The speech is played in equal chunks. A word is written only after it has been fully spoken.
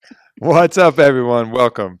What's up, everyone?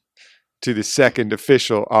 Welcome to the second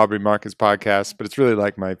official Aubrey Marcus podcast, but it's really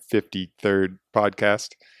like my 53rd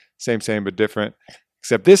podcast. Same, but different.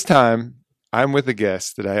 Except this time, I'm with a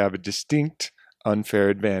guest that I have a distinct, unfair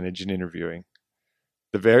advantage in interviewing.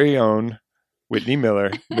 The very own Whitney Miller,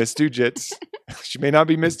 Miss Two-Jits. She may not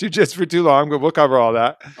be Miss Two-Jits for too long, but we'll cover all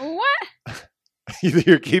that. What?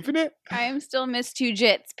 You're keeping it? I am still Miss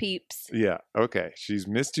Two-Jits, peeps. Yeah, okay. She's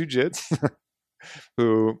Miss Two-Jits,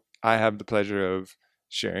 who I have the pleasure of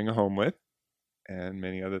sharing a home with and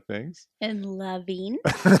many other things. And loving.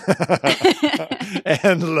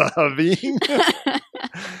 And loving.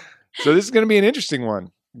 So this is going to be an interesting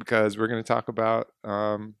one because we're going to talk about,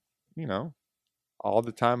 all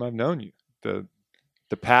the time I've known you, the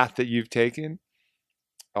path that you've taken,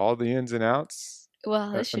 all the ins and outs.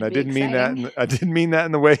 Well, this should and be exciting. I didn't mean that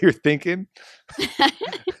in the way you're thinking.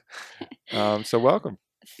 So welcome.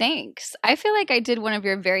 Thanks. I feel like I did one of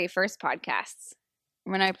your very first podcasts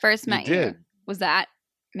when I first met you. Did. Was that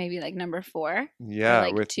maybe like number 4? Yeah,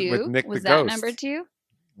 or like 2? with Nick was the that Ghost. number 2?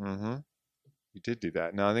 Mm-hmm. You did do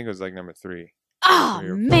that. No, I think it was like number 3. Oh, 3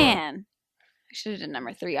 or 4. man. I should have done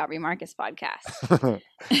number 3 Aubrey Marcus podcast.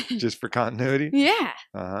 Just for continuity. Yeah.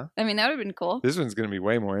 Uh-huh. I mean, that would have been cool. This one's going to be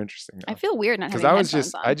way more interesting. I feel weird not having because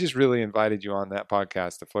headphones on. I just really invited you on that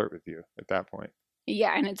podcast to flirt with you at that point.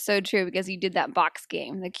 Yeah, and it's so true because you did that box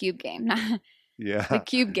game, the cube game. Yeah. The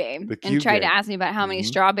cube game. The cube and tried game. to ask me about how many Mhm.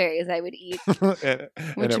 strawberries I would eat,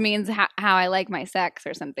 which means how I like my sex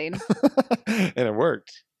or something. And it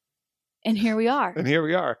worked. And here we are. And here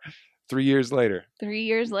we are, 3 years later. 3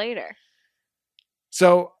 years later.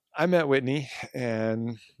 So I met Whitney,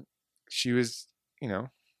 and she was,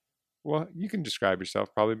 well, you can describe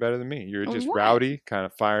yourself probably better than me. You were just What? rowdy, kind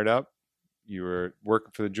of fired up. You were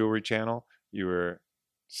working for the Jewelry Channel. You were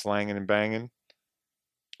slanging and banging.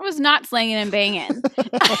 I was not slanging and banging.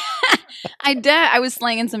 I was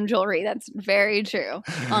slanging some jewelry. That's very true.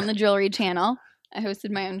 On the Jewelry Channel. I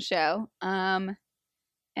hosted my own show. And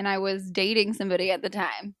I was dating somebody at the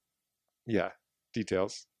time. Yeah.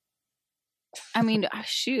 Details. I mean,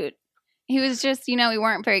 shoot. He was just, we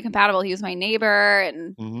weren't very compatible. He was my neighbor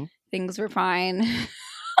and Mm-hmm. things were fine.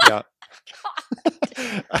 Yeah.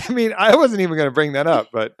 I mean, I wasn't even going to bring that up,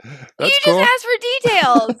 but that's You cool. just asked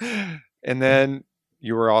for details. And then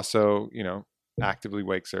you were also, actively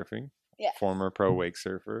wake surfing. Yes. Former pro wake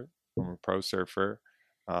surfer, former pro surfer.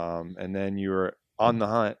 And then you were on the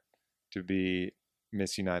hunt to be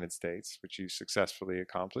Miss United States, which you successfully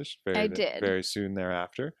accomplished I did. very soon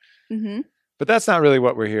thereafter. Mm-hmm. But that's not really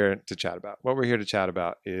what we're here to chat about. What we're here to chat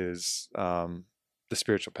about is the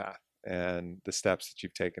spiritual path and the steps that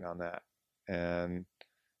you've taken on that. And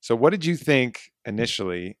so what did you think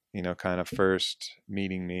initially, kind of first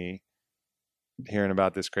meeting me, hearing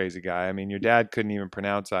about this crazy guy? I mean, your dad couldn't even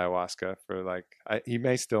pronounce ayahuasca for he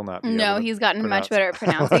may still not be No, able to he's gotten pronounce much better at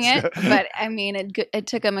pronouncing it. ayahuasca. But I mean, it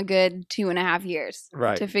took him a good 2.5 years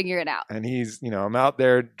Right. to figure it out. And he's, I'm out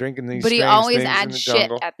there drinking these But he strange always things in adds the shit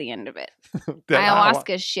jungle. at the end of it. That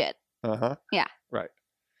Ayahuasca shit. Uh-huh. Yeah. Right.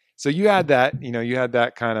 So you had that, you had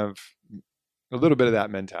that kind of a little bit of that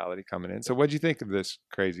mentality coming in. So what'd you think of this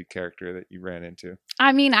crazy character that you ran into?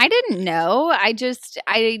 I mean, I didn't know. I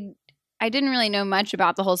didn't really know much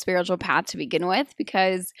about the whole spiritual path to begin with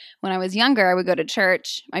because when I was younger, I would go to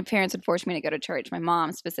church. My parents would force me to go to church, my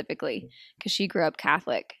mom specifically, because she grew up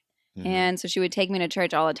Catholic. Mhm. And so she would take me to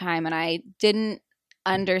church all the time. And I didn't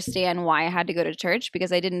understand why I had to go to church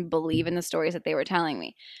because I didn't believe in the stories that they were telling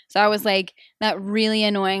me. So I was like that really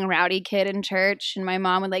annoying rowdy kid in church. And my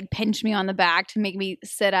mom would pinch me on the back to make me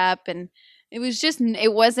sit up. And it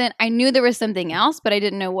wasn't, I knew there was something else, but I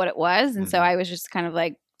didn't know what it was. And so Mhm. I was just kind of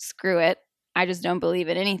like, screw it. I just don't believe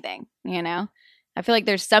in anything, I feel like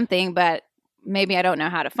there's something, but maybe I don't know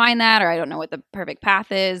how to find that or I don't know what the perfect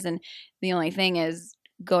path is. And the only thing is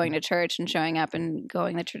going to church and showing up and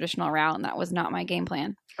going the traditional route. And that was not my game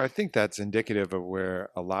plan. I think that's indicative of where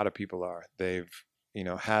a lot of people are. They've,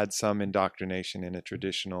 had some indoctrination in a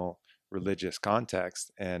traditional religious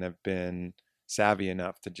context and have been savvy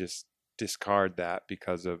enough to just discard that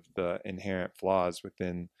because of the inherent flaws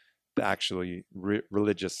within the actually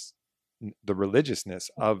the religiousness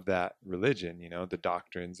of that religion, the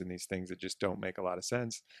doctrines and these things that just don't make a lot of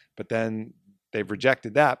sense. But then they've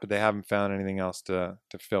rejected that, but they haven't found anything else to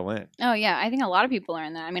fill in. Oh yeah, I think a lot of people are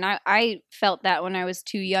in that. I mean, I felt that when I was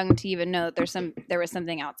too young to even know that there was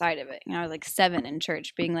something outside of it. I was like 7 in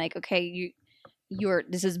church, being like, okay,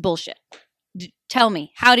 this is bullshit. Tell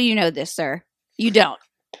me, how do you know this, sir? You don't,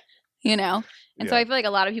 And so I feel like a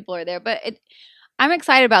lot of people are there, but I'm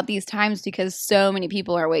excited about these times because so many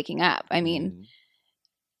people are waking up. I mean,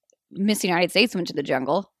 Miss United States went to the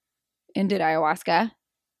jungle. and did ayahuasca.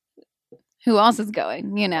 Who else is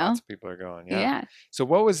going, you know? Lots of people are going. Yeah. Yeah. So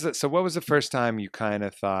what was the first time you kind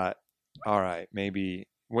of thought, all right, maybe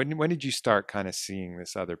when did you start kind of seeing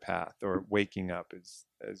this other path or waking up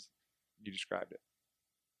as you described it?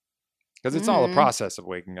 Because it's all a Mm. process of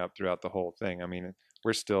waking up throughout the whole thing. I mean,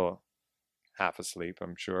 we're still half asleep,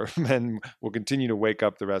 I'm sure, and we'll continue to wake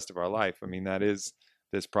up the rest of our life. I mean, that is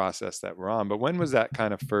this process that we're on. But when was that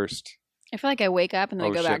kind of first I feel like I wake up and then I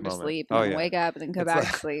oh go shit back to moment? sleep and Oh then yeah, wake up and then go it's back to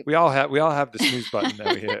like sleep. we all have the snooze button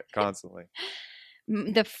that we hit constantly.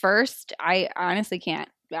 The first, I honestly can't.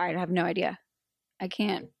 I have no idea. I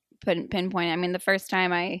can't pinpoint. I mean, the first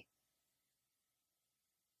time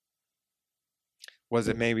Was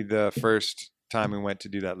it maybe the first time we went to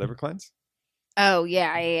do that liver cleanse? oh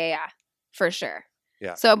yeah, for sure.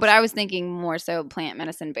 Yeah. So, but I was thinking more so plant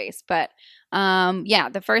medicine based. But yeah,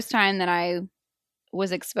 the first time that I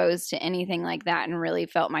was exposed to anything like that and really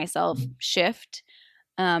felt myself shift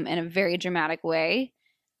in a very dramatic way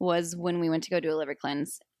was when we went to go do a liver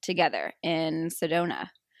cleanse together in Sedona.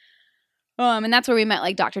 And that's where we met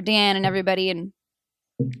like Dr. Dan and everybody. And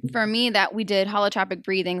for me, that we did holotropic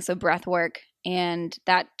breathing, so breath work, and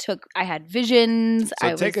that took. I had visions.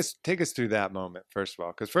 So take us through that moment first of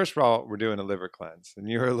all, because first of all, we're doing a liver cleanse, and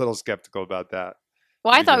you were a little skeptical about that.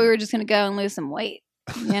 Well, I thought we were just going to go and lose some weight.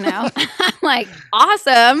 You know, I'm like,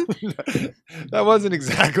 awesome. That wasn't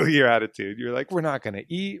exactly your attitude. You're like, we're not going to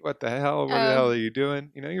eat. What the hell? What the hell are you doing?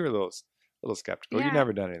 You know, you were a little skeptical. Yeah. You've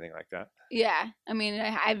never done anything like that. Yeah, I mean,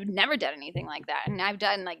 I've never done anything like that, and I've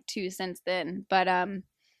done like 2 since then. But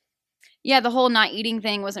yeah, the whole not eating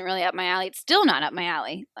thing wasn't really up my alley. It's still not up my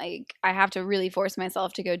alley. Like, I have to really force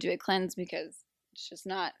myself to go do a cleanse because it's just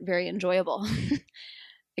not very enjoyable.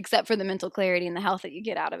 Except for the mental clarity and the health that you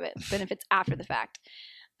get out of it, benefits after the fact.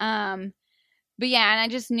 But yeah, and I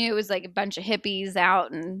just knew it was like a bunch of hippies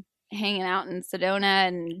out and hanging out in Sedona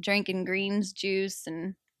and drinking greens juice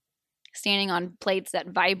and standing on plates that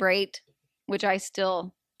vibrate, which I'm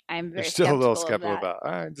very You're still a little skeptical skeptical about.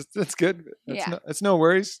 All right, that's good. Yeah. It's no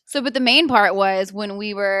worries. So, but the main part was when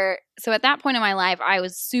so at that point in my life, I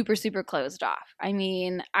was super, super closed off. I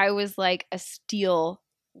mean, I was like a steel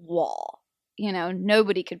wall. You know,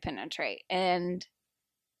 nobody could penetrate. And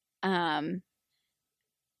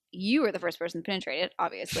you were the first person to penetrate it,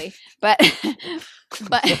 obviously. But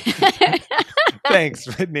Thanks,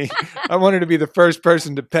 Whitney. I wanted to be the first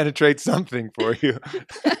person to penetrate something for you.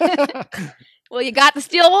 Well, you got the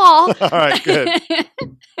steel wall. All right, good.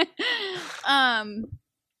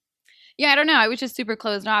 Yeah, I don't know. I was just super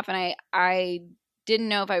closed off, and I didn't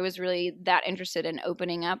know if I was really that interested in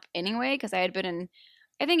opening up anyway, because I had been in.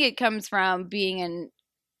 I think it comes from being in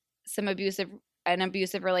some abusive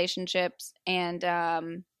relationships,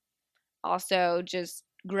 and also just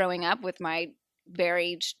growing up with my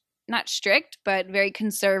very not strict but very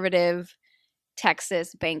conservative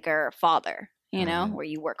Texas banker father. You know, where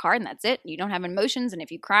you work hard and that's it. You don't have emotions, and if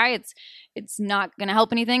you cry, it's not going to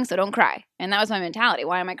help anything. So don't cry. And that was my mentality.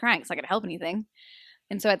 Why am I crying? It's not going to help anything.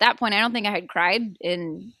 And so at that point, I don't think I had cried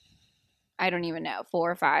in, I don't even know,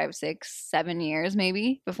 4, 5, 6, 7 years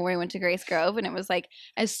maybe before we went to Grace Grove. And it was like,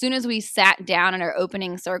 as soon as we sat down in our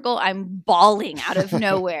opening circle, I'm bawling out of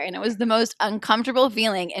nowhere. And it was the most uncomfortable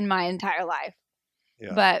feeling in my entire life.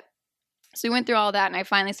 Yeah. But so we went through all that, and I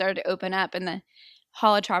finally started to open up, and the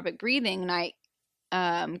holotropic breathing night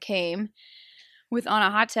came with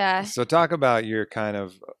Anahata. So talk about your kind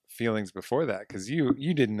of feelings before that, because you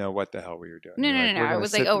didn't know what the hell we were doing. No. I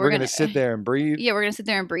was like, oh, we're gonna sit there and breathe. Yeah, we're gonna sit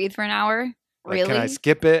there and breathe for an hour. Like, really? Can I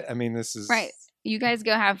skip it? I mean, this is right. You guys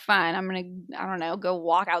go have fun. I'm gonna, I don't know, go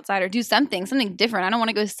walk outside or do something different. I don't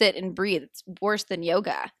want to go sit and breathe. It's worse than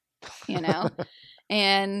yoga, you know.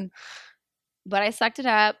 But I sucked it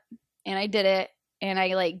up and I did it, and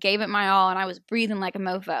I like gave it my all, and I was breathing like a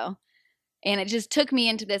mofo. And it just took me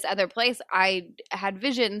into this other place. I had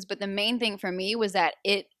visions, but the main thing for me was that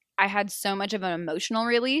I had so much of an emotional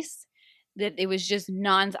release that it was just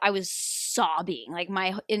I was sobbing. Like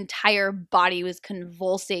my entire body was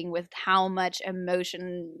convulsing with how much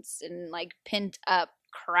emotions and like pent up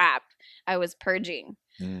crap I was purging.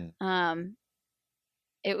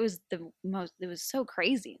 It was it was so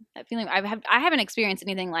crazy. That feeling, I haven't experienced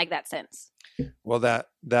anything like that since. Well,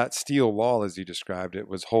 that steel wall, as you described it,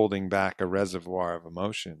 was holding back a reservoir of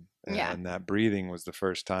emotion. And that breathing was the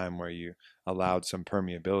first time where you allowed some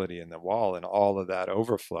permeability in the wall, and all of that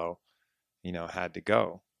overflow, you know, had to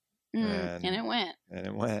go. And it went. And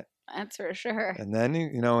it went. That's for sure. And then,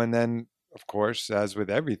 you know, of course, as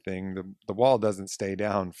with everything, the wall doesn't stay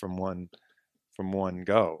down from one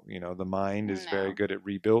go. You know, the mind is very good at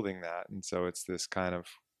rebuilding that. And so it's this kind of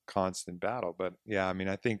constant battle. But yeah, I mean,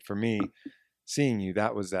 I think for me, seeing you,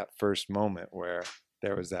 that was that first moment where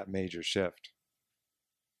there was that major shift.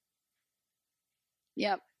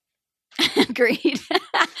 Yep. Agreed.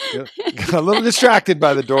 Got a little distracted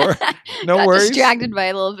by the door. No Got worries. distracted by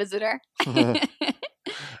a little visitor.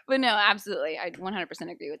 But no, absolutely. I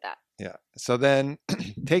 100% agree with that. Yeah. So then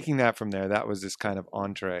taking that from there, that was this kind of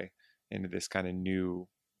entree into this kind of new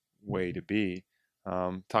way to be.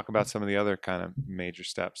 Talk about some of the other kind of major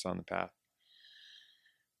steps on the path.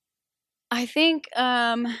 I think,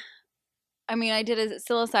 I mean, I did a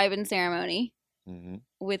psilocybin ceremony Hmm.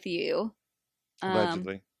 with you.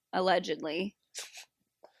 Allegedly. Allegedly.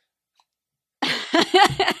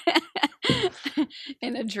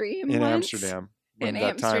 In a dream In once. Amsterdam. In When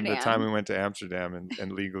Amsterdam. the time we went to Amsterdam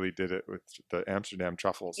and legally did it with the Amsterdam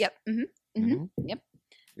truffles. Yep. Hmm. Yep. Yep.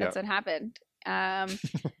 That's what happened.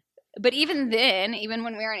 But even then, even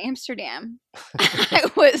when we were in Amsterdam, I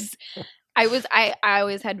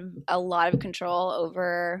always had a lot of control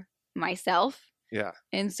over myself. Yeah.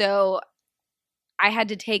 And so I had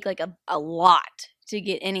to take like a lot to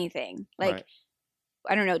get anything. Like, Right.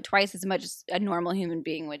 I don't know, twice as much as a normal human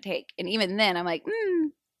being would take. And even then I'm like,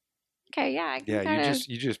 okay, yeah, I can Yeah, kinda...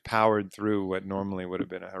 you just powered through what normally would have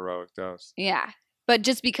been a heroic dose. Yeah. But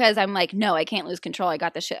just because I'm like, no, I can't lose control. I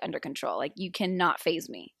got the shit under control. Like, you cannot phase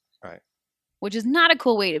me. Right. Which is not a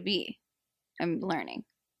cool way to be. I'm learning.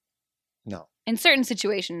 No. In certain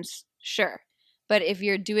situations, sure. But if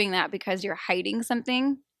you're doing that because you're hiding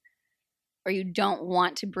something or you don't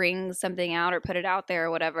want to bring something out or put it out there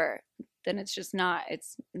or whatever, then it's not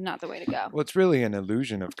the way to go. Well, it's really an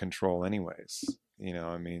illusion of control anyways. You know,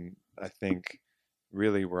 I mean, I think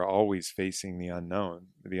really we're always facing the unknown.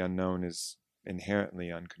 The unknown is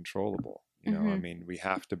inherently uncontrollable. You know, I mean, we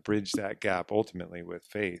have to bridge that gap ultimately with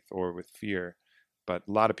faith or with fear. But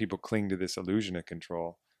a lot of people cling to this illusion of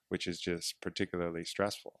control, which is just particularly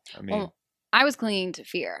stressful. I mean, Well, I was clinging to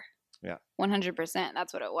fear. Yeah. 100%.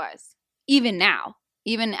 That's what it was. Even now,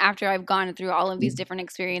 even after I've gone through all of these different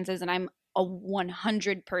experiences and I'm a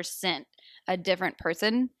 100% a different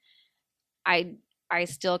person, I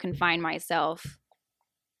still can find myself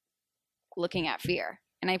looking at fear.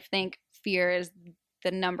 And I think fear is the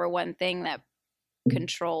number one thing that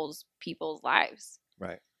controls people's lives.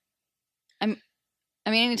 Right. I mean,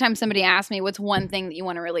 anytime somebody asks me, what's one thing that you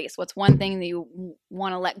want to release? What's one thing that you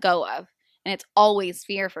want to let go of? And it's always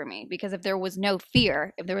fear for me, because if there was no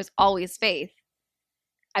fear, if there was always faith,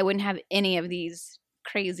 I wouldn't have any of these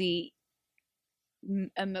crazy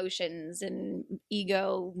emotions and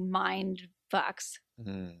ego mind fucks.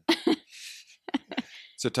 Mm.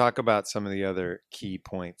 So talk about some of the other key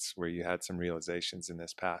points where you had some realizations in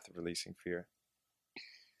this path of releasing fear.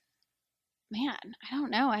 Man, I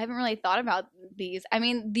don't know. I haven't really thought about these. I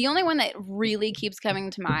mean, the only one that really keeps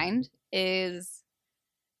coming to mind is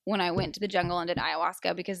when I went to the jungle and did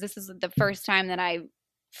ayahuasca, because this is the first time that I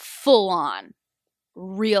full on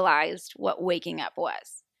realized what waking up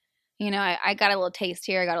was. You know, I got a little taste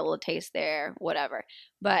here, I got a little taste there, whatever.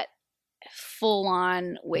 But full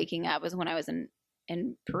on waking up was when I was in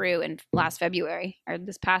Peru in last February, or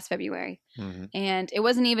this past February. Mm-hmm. And it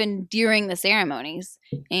wasn't even during the ceremonies,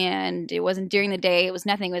 and it wasn't during the day. It was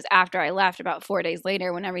nothing. It was after I left, about 4 days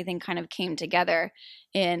later, when everything kind of came together.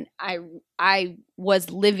 And I was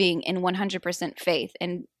living in 100% faith,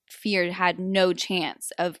 and fear had no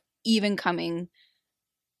chance of even coming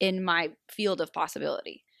in my field of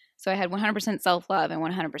possibility. So I had 100% self-love and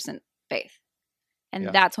 100% faith. And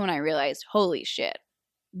that's when I realized, holy shit,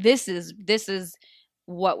 this is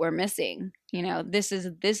what we're missing. You know, this is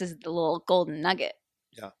the little golden nugget.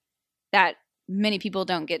 Yeah. That many people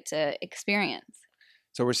don't get to experience.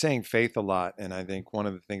 So we're saying faith a lot, and I think one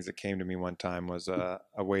of the things that came to me one time was a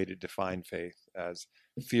way to define faith as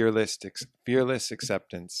fearless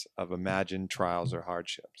acceptance of imagined trials or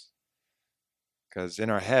hardships. Because in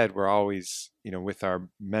our head, we're always, you know, with our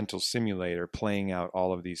mental simulator playing out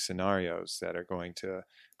all of these scenarios that are going to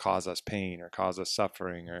cause us pain or cause us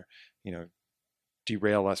suffering or, you know,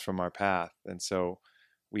 derail us from our path. And so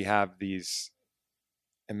we have these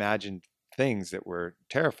imagined things that we're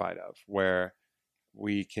terrified of, where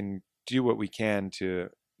we can do what we can to,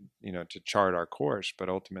 you know, to chart our course, but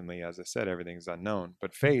ultimately, as I said, everything's unknown.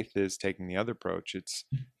 But faith is taking the other approach. It's,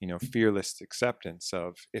 you know, fearless acceptance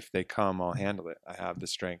of, if they come, I'll handle it. I have the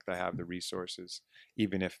strength, I have the resources.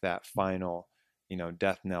 Even if that final, you know,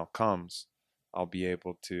 death knell comes, I'll be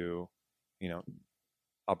able to, you know,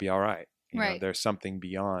 I'll be all right. You know, there's something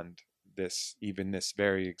beyond this, even this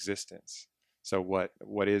very existence. So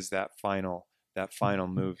what is that final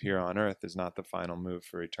move here on earth is not the final move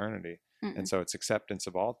for eternity. Mm-mm. And so it's acceptance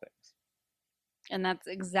of all things. And that's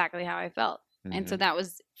exactly how I felt. And so Mm-hmm. that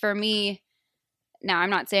was for me. Now,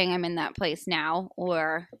 I'm not saying I'm in that place now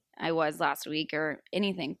or I was last week or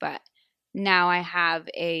anything, but now I have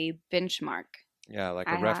a benchmark. Yeah, like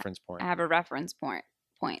a I have reference I point. have a reference point.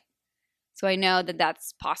 So I know that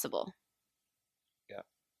that's possible. Yeah.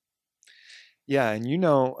 Yeah, and you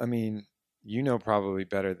know, I mean, you know probably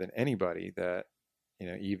better than anybody that,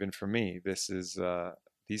 even for me, this is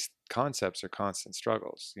these concepts are constant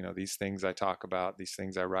struggles. These things I talk about, these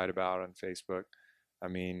things I write about on Facebook. I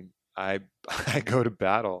mean, I I go to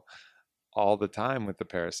battle all the time with the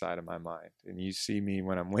parasite in my mind. And you see me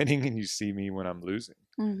when I'm winning and you see me when I'm losing,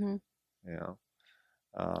 Mm-hmm. you know.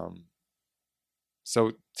 Um,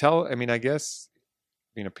 so I mean, I guess,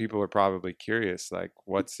 people are probably curious, like,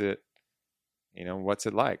 what's it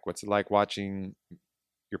like? What's it like watching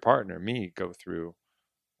your partner, me, go through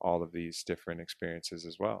all of these different experiences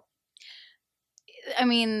as well? I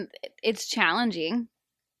mean, it's challenging,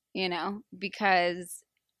 because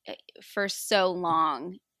for so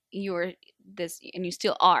long you were this, and you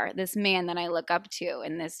still are this man that I look up to,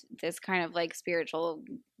 and this kind of like spiritual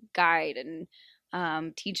guide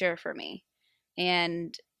and teacher for me.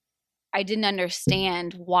 And I didn't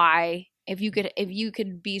understand why, if you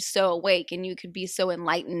could be so awake and you could be so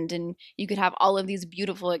enlightened and you could have all of these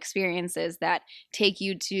beautiful experiences that take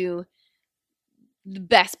you to the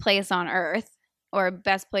best place on earth or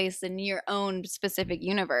best place in your own specific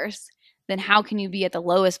universe, then how can you be at the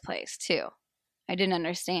lowest place too? I didn't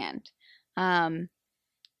understand. Um,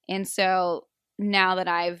 and so now that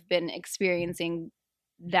I've been experiencing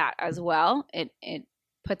that as well, it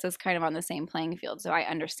puts us kind of on the same playing field. So I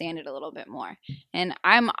understand it a little bit more. And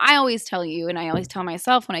I always tell you, and I always tell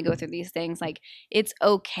myself when I go through these things, like, it's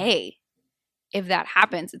okay if that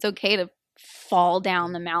happens. It's okay to fall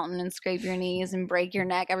down the mountain and scrape your knees and break your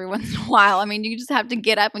neck every once in a while. I mean, you just have to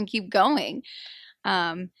get up and keep going.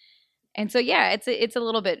 Um, and so yeah, it's a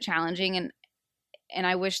little bit challenging, and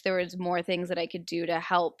I wish there was more things that I could do to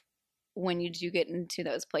help when you do get into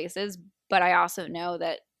those places. But I also know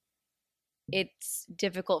that it's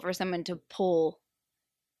difficult for someone to pull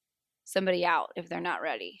somebody out if they're not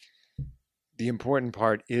ready. The important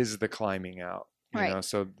part is the climbing out, Right.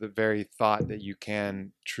 so the very thought that you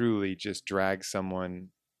can truly just drag someone,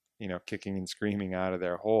 kicking and screaming out of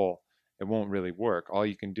their hole, it won't really work. All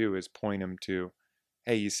you can do is point them to,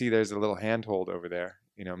 hey, you see there's a little handhold over there,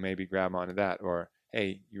 maybe grab onto that. Or,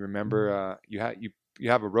 hey, you remember, you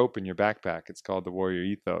have a rope in your backpack, it's called the warrior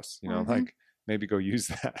ethos, Mm-hmm. like, maybe go use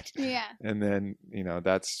that. Yeah. And then,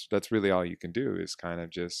 that's really all you can do, is kind of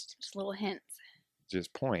just Little hints.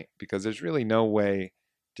 point, because there's really no way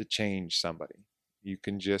to change somebody. You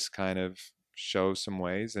can just kind of show some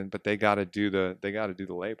ways, but they got to do the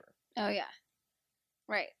labor. Oh yeah.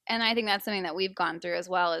 Right. And I think that's something that we've gone through as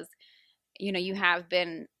well. Is, you have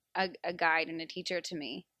been a guide and a teacher to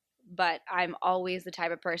me, but I'm always the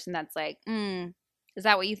type of person that's like, is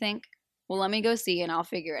that what you think? Well, let me go see and I'll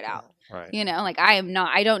figure it out. Right. Like,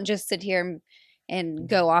 I don't just sit here and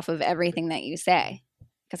go off of everything that you say.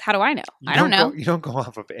 Because how do I know? I don't know. You don't go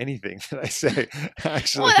off of anything that I say.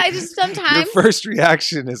 Actually, Well, I just your sometimes. first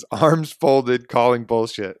reaction is arms folded, calling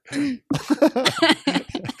bullshit.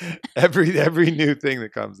 every new thing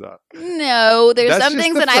that comes up. No, there's That's some just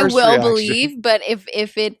things the that I first will reaction. believe, but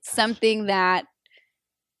if it's something that,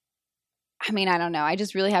 I mean, I don't know. I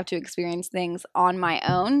just really have to experience things on my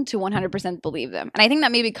own to 100% believe them. And I think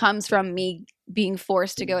that maybe comes from me being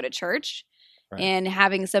forced to go to church, Right. and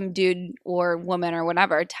having some dude or woman or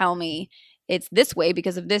whatever tell me it's this way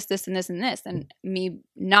because of this, this, and this, and this, and me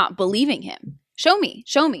not believing him. Show me.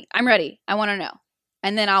 I'm ready. I want to know.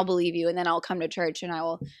 And then I'll believe you, and then I'll come to church and I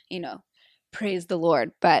will, praise the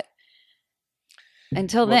Lord. But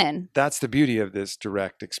until then. That's the beauty of this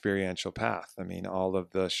direct experiential path. I mean, all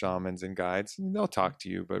of the shamans and guides, they'll talk to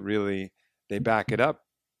you, but really they back it up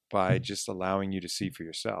by just allowing you to see for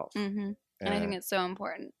yourself. Mm-hmm. And I think it's so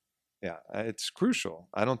important. Yeah, it's crucial.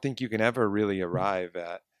 I don't think you can ever really arrive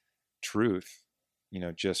at truth,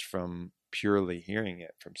 just from purely hearing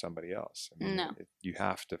it from somebody else. I mean, No. you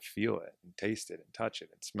have to feel it and taste it and touch it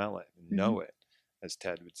and smell it and know it, as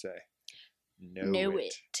Ted would say. Know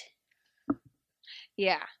it.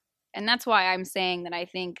 Yeah. And that's why I'm saying that I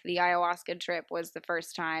think the ayahuasca trip was the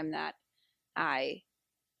first time that I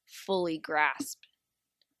fully grasped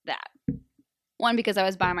that. One, because I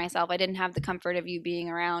was by myself. I didn't have the comfort of you being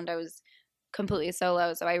around. I was completely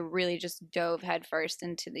solo. So I really just dove headfirst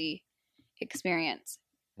into the experience.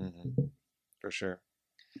 Mm-hmm. For sure.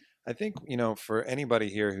 I think, for anybody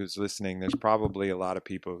here who's listening, there's probably a lot of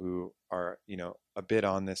people who are, a bit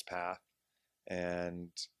on this path and,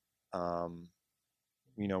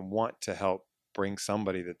 want to help bring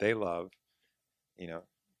somebody that they love, you know,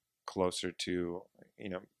 closer to, you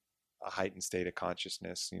know, a heightened state of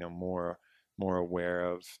consciousness, you know, more aware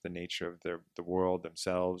of the nature of the world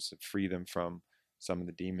themselves, and free them from some of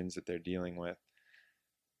the demons that they're dealing with.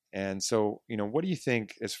 And so, you know, what do you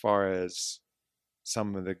think as far as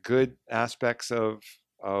some of the good aspects of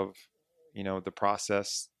you know, the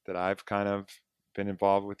process that I've kind of been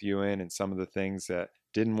involved with you in, and some of the things that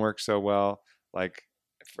didn't work so well, like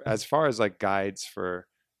as far as like guides for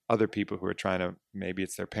other people who are trying to, maybe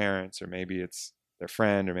it's their parents, or maybe it's their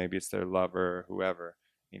friend, or maybe it's their lover, or whoever,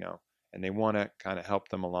 you know, and they want to kind of help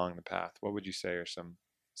them along the path. What would you say are some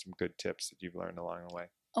good tips that you've learned along the way?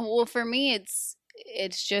 Well, for me,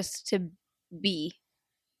 it's just to be,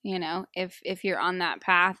 you know, if you're on that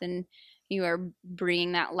path and you are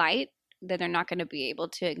bringing that light, then they're not going to be able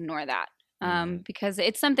to ignore that. Because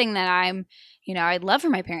it's something that I'm, you know, I'd love for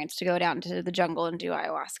my parents to go down to the jungle and do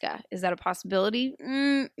ayahuasca. Is that a possibility?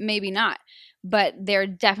 Maybe not. But they're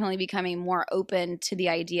definitely becoming more open to the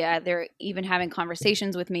idea. They're even having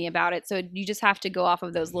conversations with me about it. So you just have to go off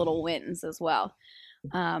of those little wins as well.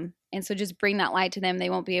 And so just bring that light to them. They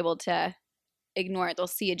won't be able to ignore it. They'll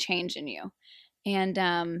see a change in you.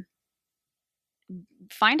 And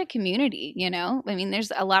find a community, you know? I mean,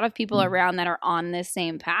 there's a lot of people around that are on this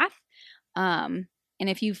same path. And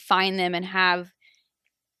if you find them and have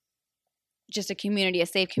just a community, a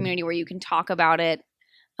safe community where you can talk about it,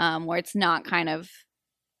 where it's not kind of,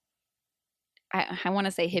 I want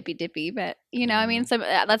to say hippy dippy, but you know, I mean, so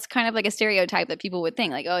that's kind of like a stereotype that people would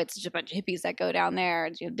think, like, oh, it's just a bunch of hippies that go down there.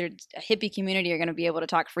 There's a hippie community are going to be able to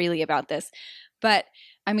talk freely about this. But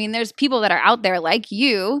I mean, there's people that are out there like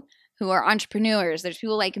you who are entrepreneurs. There's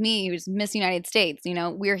people like me who's Miss United States. You know,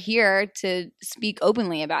 we're here to speak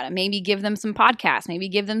openly about it. Maybe give them some podcasts, maybe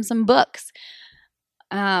give them some books.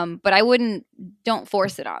 But don't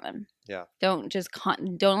force it on them. Yeah. Don't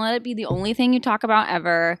let it be the only thing you talk about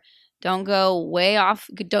ever. Don't go way off.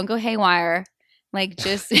 Don't go haywire. Like,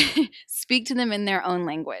 just speak to them in their own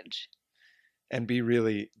language. And be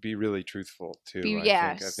really truthful too.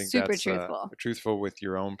 I think super that's truthful. Truthful with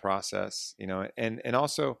your own process, you know, and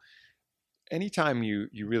also anytime you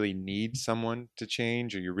really need someone to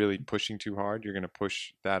change, or you're really pushing too hard, you're going to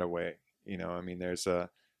push that away. You know, I mean, there's a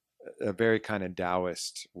very kind of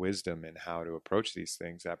Taoist wisdom in how to approach these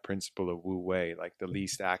things. That principle of Wu Wei, like the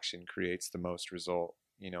least action creates the most result,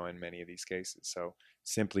 you know, in many of these cases. So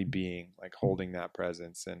simply being, like, holding that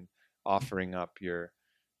presence and offering up your,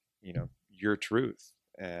 you know, your truth,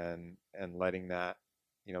 and letting that,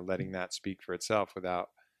 you know, letting that speak for itself without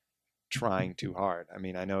trying too hard. I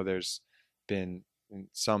mean, I know there's been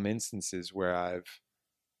some instances where I've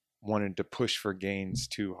wanted to push for gains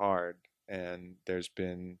too hard, and there's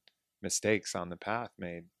been mistakes on the path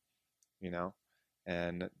made, you know,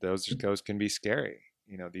 and those can be scary.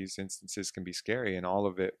 You know, these instances can be scary, and all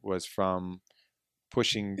of it was from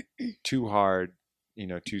pushing too hard, you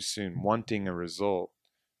know, too soon, wanting a result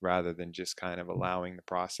rather than just kind of allowing the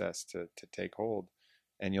process to take hold.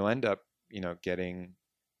 And you'll end up, you know, getting,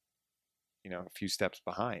 you know, a few steps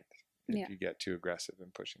behind if you get too aggressive in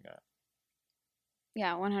pushing that.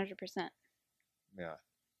 Yeah, 100%. Yeah,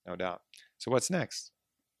 no doubt. So what's next?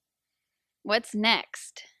 What's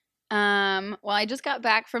next? Well, I just got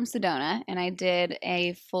back from Sedona, and I did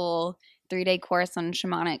a full 3-day course on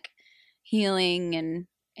shamanic healing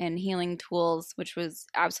and healing tools, which was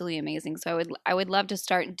absolutely amazing. So I would love to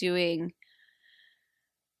start doing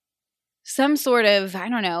some sort of, I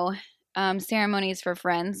don't know, ceremonies for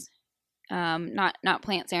friends. Not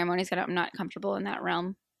plant ceremonies, because I'm not comfortable in that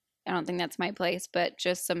realm. I don't think that's my place, but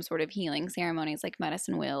just some sort of healing ceremonies, like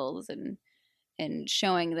medicine wheels, and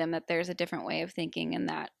showing them that there's a different way of thinking, and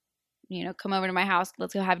that, you know, come over to my house,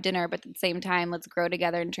 let's go have dinner, but at the same time, let's grow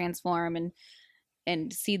together and transform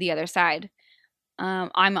and see the other side.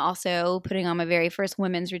 I'm also putting on my very first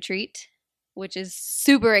women's retreat, which is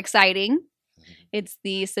super exciting. It's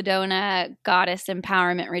the Sedona Goddess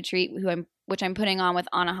Empowerment Retreat, which I'm putting on with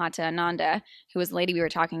Anahata Ananda, who was the lady we were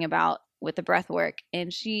talking about with the breath work.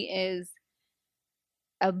 And she is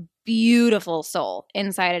a beautiful soul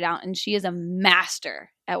inside and out, and she is a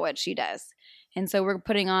master at what she does. And so we're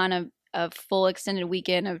putting on a full extended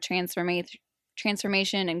weekend of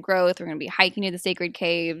transformation and growth. We're going to be hiking to the sacred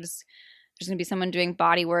caves. There's going to be someone doing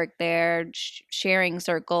body work there, sharing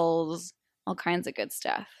circles, all kinds of good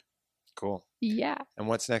stuff. Cool. Yeah. And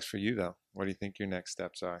what's next for you, though? What do you think your next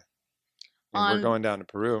steps are? We're going down to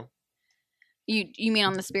Peru. You mean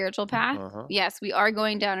on the spiritual path? Uh-huh. Yes, we are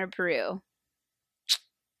going down to Peru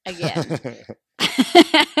again.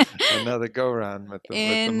 Another go round with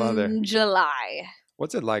the mother. In July.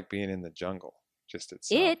 What's it like being in the jungle? just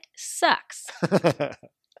itself. It sucks.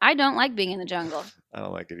 I don't like being in the jungle. I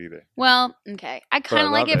don't like it either. Well, okay. I But kind I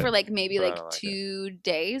of like love it for like maybe but I like don't like it. 2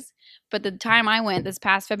 days. But the time I went this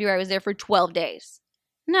past February, I was there for 12 days.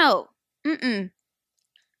 No. Mm-mm.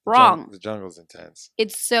 Wrong. The jungle's intense.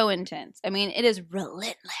 It's so intense. I mean, it is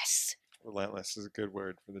relentless. Relentless is a good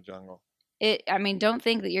word for the jungle. I mean, don't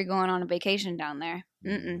think that you're going on a vacation down there.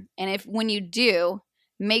 Mm-mm. And when you do,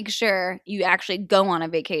 make sure you actually go on a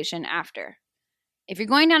vacation after. If you're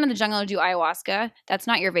going down to the jungle to do ayahuasca, that's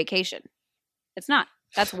not your vacation. It's not.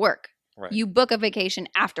 That's work. Right. You book a vacation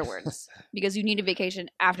afterwards because you need a vacation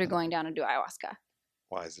after going down to do ayahuasca.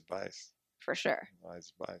 Wise advice. For sure.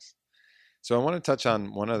 Wise advice. So I want to touch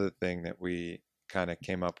on one other thing that we kind of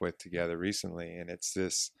came up with together recently, and it's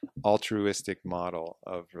this altruistic model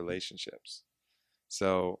of relationships.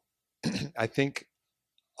 So I think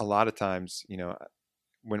a lot of times,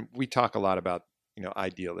 when we talk a lot about,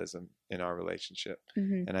 idealism in our relationship,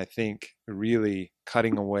 and I think really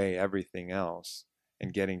cutting away everything else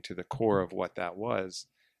and getting to the core of what that was,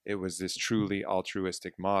 it was this truly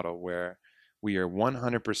altruistic model where we are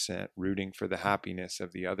 100% rooting for the happiness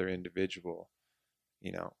of the other individual,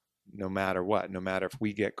 no matter what, no matter if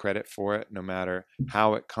we get credit for it, no matter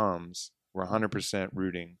how it comes, we're 100%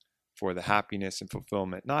 rooting for the happiness and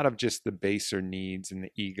fulfillment, not of just the baser needs and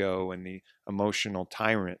the ego and the emotional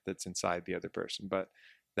tyrant that's inside the other person, but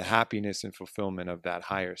the happiness and fulfillment of that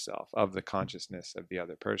higher self, of the consciousness of the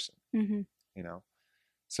other person.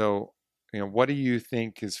 So, what do you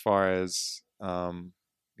think as far as,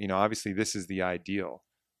 obviously this is the ideal,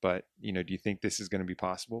 but, do you think this is going to be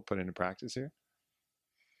possible, put into practice here?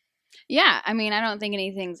 Yeah. I mean, I don't think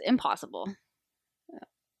anything's impossible.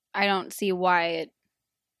 I don't see why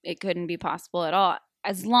it couldn't be possible at all,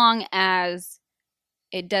 as long as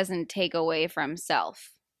it doesn't take away from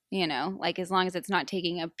self, like as long as it's not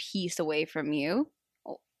taking a piece away from you.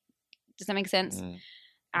 Does that make sense?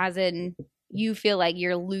 As in, you feel like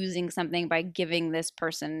you're losing something by giving this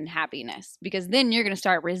person happiness, because then you're going to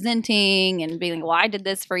start resenting and being like, well, I did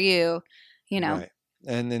this for you, Right.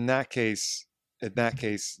 And in that case,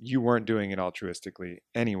 you weren't doing it altruistically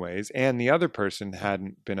anyways, and the other person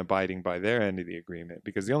hadn't been abiding by their end of the agreement,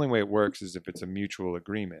 because the only way it works is if it's a mutual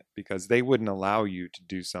agreement, because they wouldn't allow you to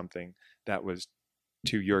do something that was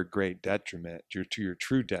to your great detriment, to your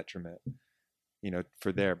true detriment,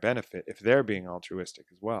 for their benefit, if they're being altruistic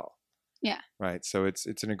as well. Yeah. Right. So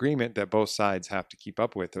it's an agreement that both sides have to keep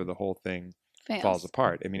up with, or the whole thing falls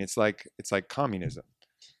apart. I mean, it's like communism,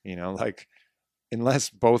 like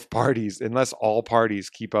unless all parties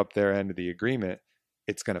keep up their end of the agreement,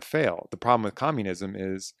 it's going to fail. The problem with communism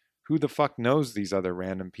is, who the fuck knows these other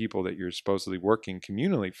random people that you're supposedly working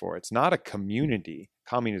communally for? It's not a community.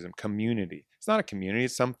 Communism, community. It's not a community.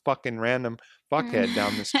 It's some fucking random fuckhead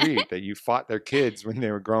down the street that you fought their kids when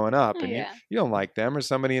they were growing up, and you don't like them, or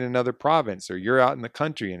somebody in another province, or you're out in the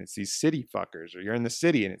country and it's these city fuckers, or you're in the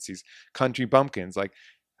city and it's these country bumpkins. Like,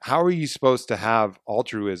 how are you supposed to have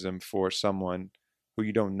altruism for someone who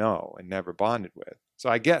you don't know and never bonded with? So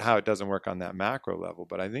I get how it doesn't work on that macro level,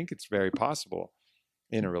 but I think it's very possible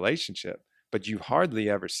in a relationship, but you hardly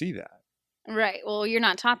ever see that. Right. Well, you're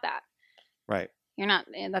not taught that. Right.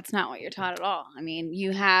 That's not what you're taught at all. I mean,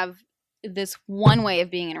 you have this one way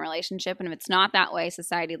of being in a relationship, and if it's not that way,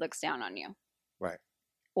 society looks down on you. Right.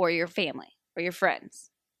 Or your family, or your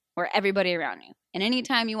friends, or everybody around you. And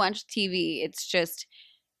anytime you watch TV, it's just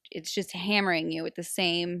hammering you with the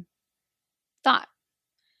same thought.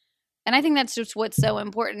 And I think that's just what's so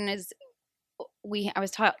important is I was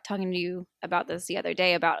talking to you about this the other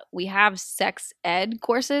day, about we have sex ed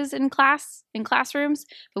courses in classrooms,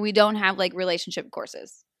 but we don't have like relationship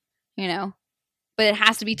courses, but it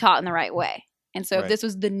has to be taught in the right way. And so if this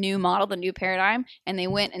was the new model, the new paradigm, and they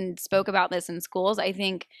went and spoke about this in schools, I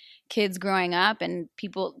think kids growing up and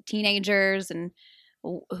teenagers and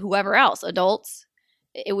whoever else, adults,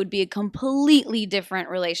 it would be a completely different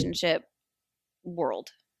relationship world.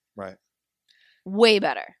 Right. Way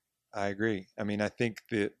better. I agree. I mean, I think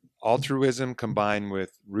that altruism combined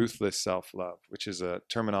with ruthless self-love, which is a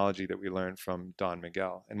terminology that we learned from Don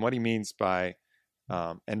Miguel, and what he means by,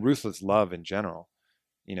 and ruthless love in general,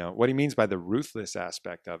 what he means by the ruthless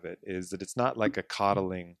aspect of it is that it's not like a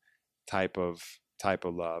coddling type of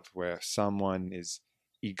love where someone is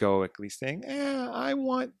egoically saying, I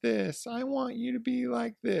want this, I want you to be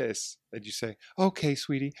like this, that you say, okay,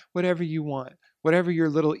 sweetie, whatever you want, whatever your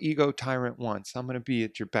little ego tyrant wants, I'm going to be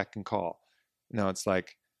at your beck and call. No, it's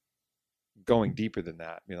like going deeper than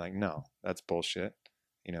that. Be like, no, that's bullshit.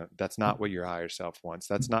 That's not what your higher self wants.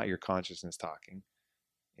 That's not your consciousness talking,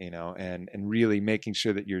 and really making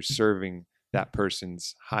sure that you're serving that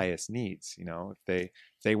person's highest needs. If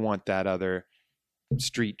they want that other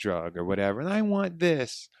street drug or whatever, and I want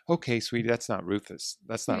this. Okay, sweetie, that's not ruthless.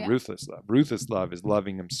 That's not ruthless love. Ruthless love is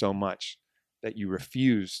loving them so much that you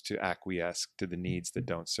refuse to acquiesce to the needs that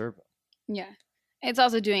don't serve them. Yeah. It's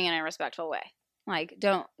also doing it in a respectful way. Like,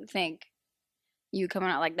 don't think you coming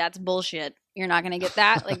out like that's bullshit. You're not going to get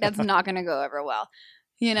that. Like, that's not going to go over well.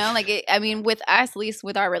 With us, at least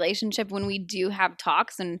with our relationship, when we do have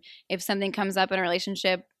talks, and if something comes up in a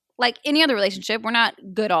relationship, like any other relationship, we're not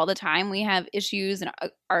good all the time. We have issues and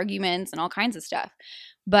arguments and all kinds of stuff.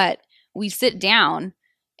 But we sit down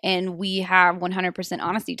and we have 100%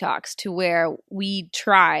 honesty talks to where we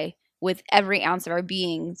try with every ounce of our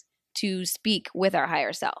beings to speak with our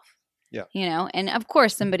higher self. Yeah. And of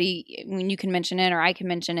course somebody, when you can mention it or I can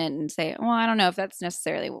mention it and say, well, I don't know if that's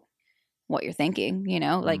necessarily what you're thinking,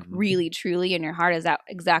 like really, truly in your heart, is that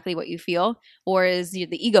exactly what you feel? Or is the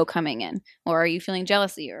ego coming in? Or are you feeling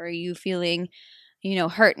jealousy? Or are you feeling,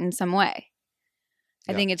 hurt in some way?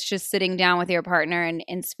 I think it's just sitting down with your partner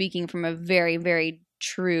and speaking from a very, very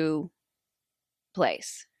true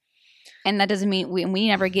place. And that doesn't mean we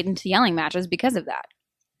never get into yelling matches because of that.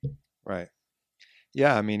 Right.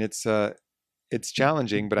 Yeah. I mean, it's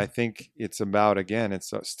challenging, but I think it's about, again,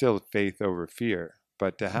 it's still faith over fear.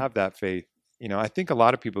 But to have that faith, I think a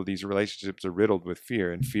lot of people, these relationships are riddled with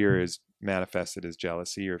fear, and fear is manifested as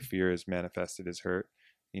jealousy, or fear is manifested as hurt.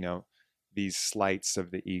 These slights of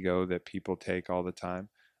the ego that people take all the time.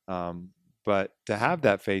 But to have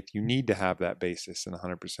that faith, you need to have that basis in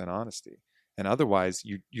 100% honesty. And otherwise,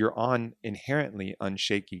 you're on inherently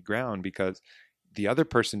unshaky ground, because the other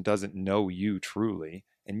person doesn't know you truly,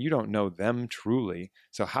 and you don't know them truly.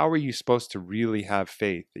 So how are you supposed to really have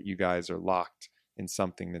faith that you guys are locked in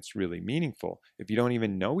something that's really meaningful if you don't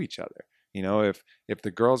even know each other? If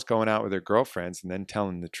the girl's going out with her girlfriends and then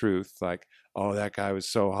telling the truth, like, oh, that guy was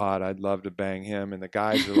so hot, I'd love to bang him, and the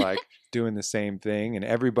guys are like doing the same thing, and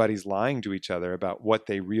everybody's lying to each other about what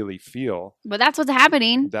they really feel. But that's what's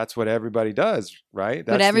happening. That's what everybody does, right?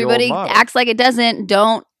 But everybody acts like it doesn't.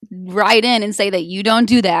 Don't write in and say that you don't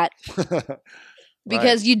do that.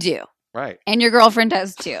 Because you do. Right. And your girlfriend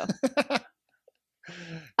does too.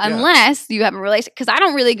 Unless you have a relationship. Because I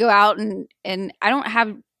don't really go out and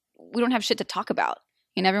we don't have shit to talk about.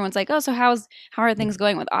 Everyone's like, oh, so how are things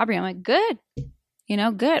going with Aubrey? I'm like, good.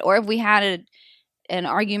 Good. Or if we had an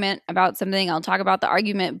argument about something, I'll talk about the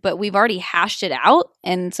argument, but we've already hashed it out.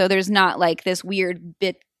 And so there's not like this weird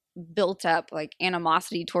bit built up like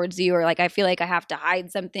animosity towards you, or like I feel like I have to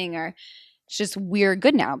hide something, or it's just we're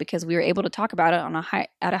good now because we were able to talk about it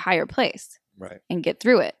at a higher place, right, and get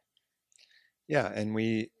through it. Yeah, and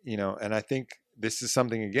we, and I think this is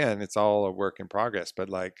something, again, it's all a work in progress, but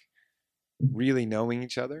like really knowing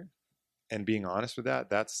each other and being honest with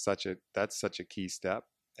that's such a key step.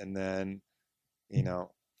 And then,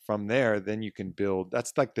 from there, then you can build,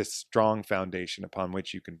 that's like this strong foundation upon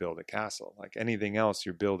which you can build a castle. Like anything else,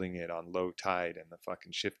 you're building it on low tide and the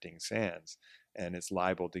fucking shifting sands, and it's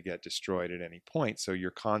liable to get destroyed at any point. So you're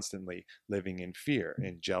constantly living in fear,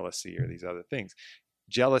 in jealousy, or these other things.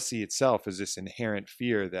 Jealousy itself is this inherent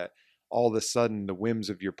fear that all of a sudden the whims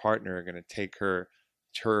of your partner are going to take her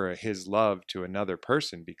or his love to another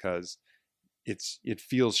person, because it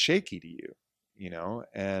feels shaky to you,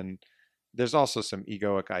 and there's also some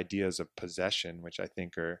egoic ideas of possession, which I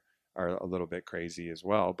think are a little bit crazy as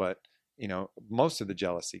well. But, most of the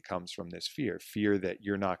jealousy comes from this fear that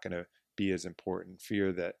you're not going to be as important,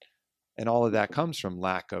 fear that, and all of that comes from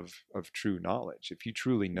lack of true knowledge. If you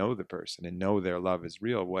truly know the person and know their love is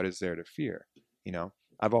real, what is there to fear?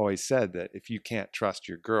 I've always said that if you can't trust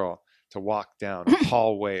your girl to walk down a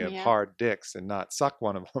hallway of hard dicks and not suck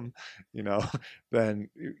one of them, then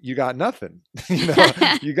you got nothing.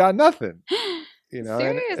 You got nothing.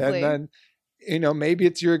 Seriously. And then, maybe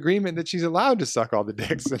it's your agreement that she's allowed to suck all the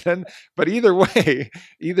dicks. And then, but either way,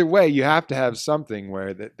 you have to have something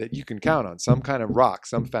where that you can count on, some kind of rock,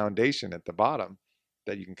 some foundation at the bottom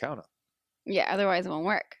that you can count on. Yeah, otherwise it won't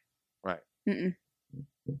work. Right. Mm-mm.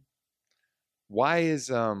 Why is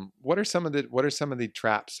what are some of the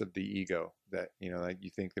traps of the ego that that you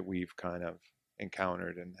think that we've kind of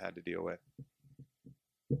encountered and had to deal with?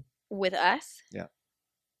 With us? Yeah.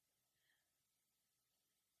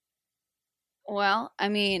 Well, I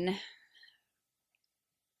mean,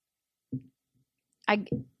 let's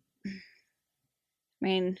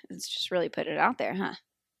just really put it out there, huh?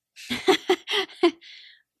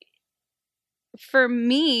 For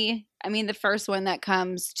me, the first one that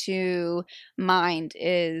comes to mind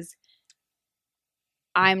is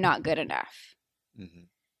I'm not good enough. Mm-hmm.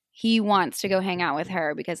 He wants to go hang out with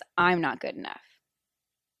her because I'm not good enough.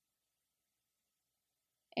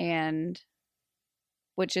 and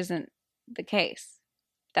which isn't the case.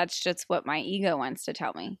 That's just what my ego wants to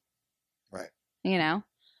tell me. Right. You know?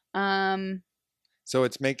 So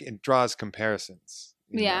it draws comparisons.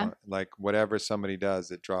 You Yeah. know, like whatever somebody does,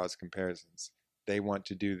 it draws comparisons. They want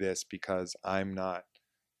to do this because I'm not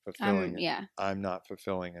fulfilling it. Yeah. I'm not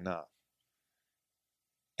fulfilling enough.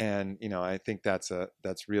 And, you know, I think that's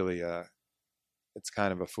really it's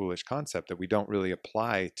kind of a foolish concept that we don't really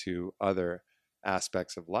apply to other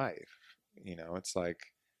aspects of life. You know, it's like,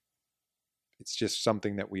 it's just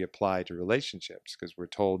something that we apply to relationships because we're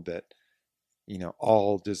told that, you know,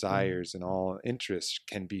 all desires and all interests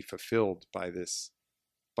can be fulfilled by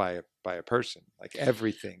a person. Like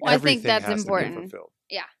everything, well, I think everything that's has important. to be fulfilled.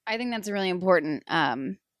 Yeah, I think that's a really important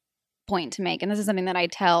point to make, and this is something that I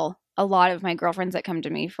tell a lot of my girlfriends that come to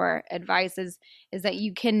me for advice is that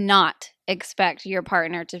you cannot expect your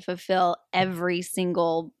partner to fulfill every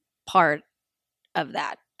single part of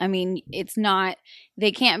that. I mean, it's not,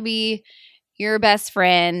 they can't be your best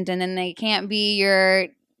friend, and then they can't be your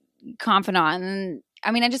confidant. And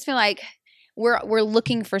I mean, I just feel like we're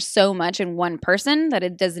looking for so much in one person that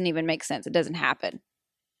it doesn't even make sense. It doesn't happen.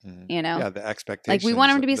 Mhm. You know? Yeah, the expectations. Like we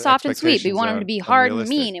want him to be the soft and sweet, but we expectations want him are to be hard and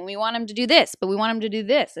unrealistic. mean, and we want him to do this, but we want him to do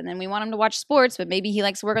this, and then we want him to watch sports, but maybe he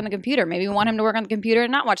likes to work on the computer. Maybe we want him to work on the computer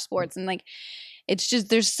and not watch sports. And like, it's just,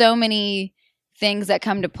 there's so many things that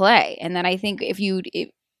come to play. And then I think if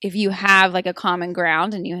you have like a common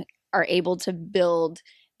ground and you are able to build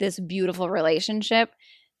this beautiful relationship,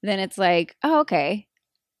 then it's like, oh, okay,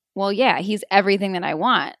 well, yeah, he's everything that I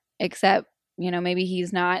want, except, you know, maybe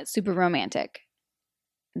he's not super romantic.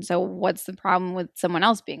 And so what's the problem with someone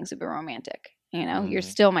else being super romantic? You know, you're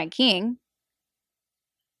still my king.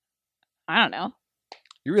 I don't know.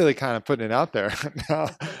 You're really kind of putting it out there. No.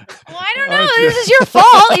 Well, I don't know. This is your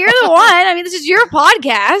fault. You're the one. I mean, this is your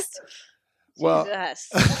podcast. Well, Jesus.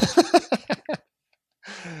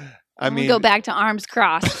 I mean, go back to arms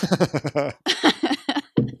crossed.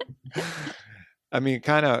 I mean,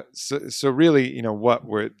 kind of. So really, you know,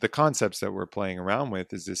 the concepts that we're playing around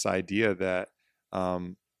with is this idea that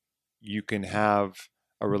you can have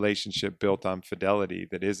a relationship built on fidelity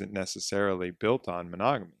that isn't necessarily built on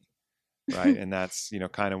monogamy. Right. And that's, you know,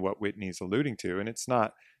 kind of what Whitney's alluding to. And it's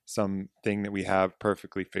not something that we have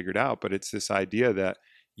perfectly figured out, but it's this idea that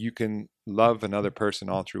you can love another person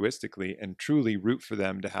altruistically and truly root for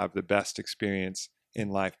them to have the best experience in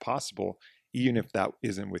life possible, even if that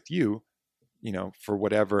isn't with you, you know, for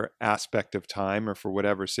whatever aspect of time or for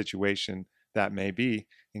whatever situation that may be,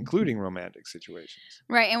 including romantic situations.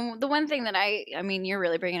 Right. And the one thing that I mean, you're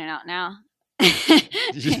really bringing it out now.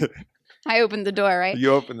 I opened the door, right?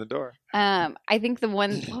 You opened the door. I think the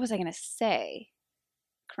one, what was I going to say?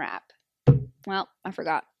 Crap. Well, I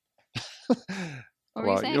forgot. What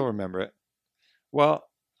were you saying? You'll remember it. Well,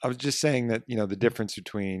 I was just saying that, you know, the difference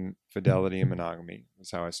between fidelity and monogamy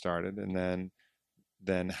is how I started. And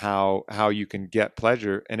then how you can get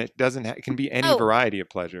pleasure, and it doesn't it can be any variety of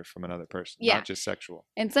pleasure from another person, not just sexual.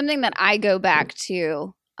 And something that I go back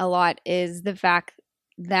to a lot is the fact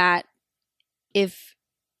that if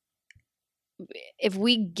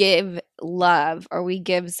we give love or we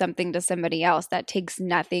give something to somebody else, that takes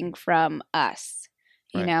nothing from us.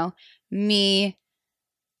 You know, me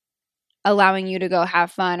allowing you to go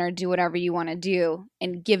have fun or do whatever you want to do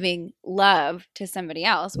and giving love to somebody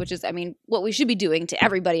else, which is, I mean, what we should be doing to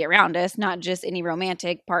everybody around us, not just any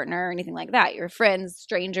romantic partner or anything like that. Your friends,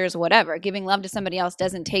 strangers, whatever. Giving love to somebody else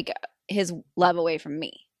doesn't take his love away from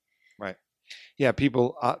me. Right. Yeah,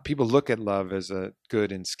 people look at love as a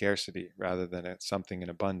good in scarcity rather than as something in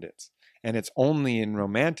abundance. And it's only in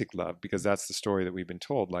romantic love, because that's the story that we've been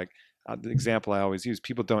told. Like the example I always use,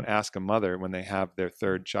 people don't ask a mother when they have their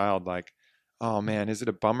third child, like, oh man, is it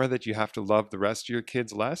a bummer that you have to love the rest of your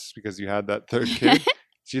kids less because you had that third kid?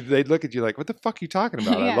 They'd look at you like, what the fuck are you talking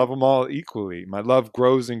about? I love them all equally. My love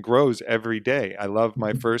grows and grows every day. I love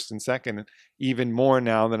my first and second even more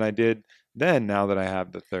now than I did then, now that I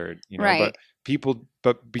have the third, you know.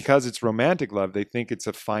 But because it's romantic love, they think it's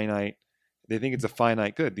a finite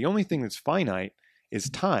good. The only thing that's finite is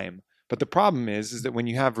time. But the problem is that when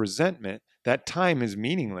you have resentment, that time is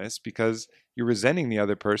meaningless because you're resenting the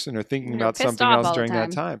other person or thinking about something else during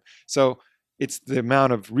that time. So it's the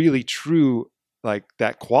amount of really true, like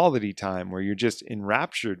that quality time where you're just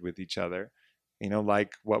enraptured with each other, you know,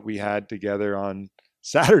 like what we had together on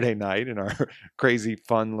Saturday night in our crazy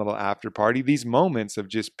fun little after party. These moments of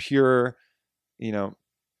just pure, you know,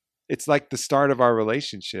 it's like the start of our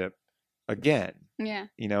relationship again. Yeah.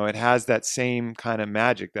 You know, it has that same kind of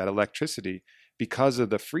magic, that electricity, because of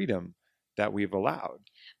the freedom that we've allowed.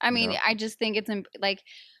 I mean, I just think it's like,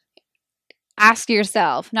 ask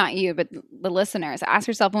yourself, not you, but the listeners, ask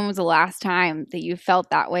yourself, when was the last time that you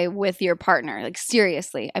felt that way with your partner? Like,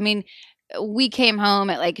 seriously. I mean, we came home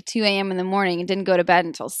at like 2 a.m. in the morning and didn't go to bed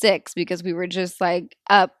until 6 because we were just like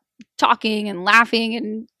up talking and laughing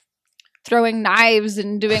and throwing knives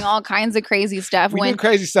and doing all kinds of crazy stuff. We do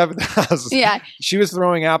crazy stuff at the house. Yeah. She was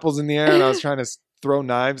throwing apples in the air and I was trying to throw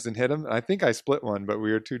knives and hit them. I think I split one, but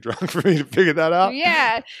we were too drunk for me to figure that out.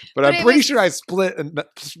 Yeah. But I'm pretty sure I split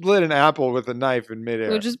an apple with a knife in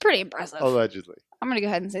midair. Which is pretty impressive. Allegedly. I'm going to go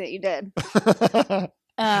ahead and say that you did.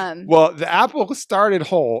 Well, the apple started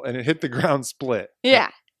whole and it hit the ground split.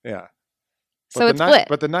 Yeah. Yeah. So it's split.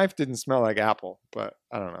 But the knife didn't smell like apple, but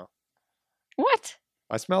I don't know. What?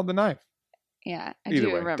 I smelled the knife. Yeah.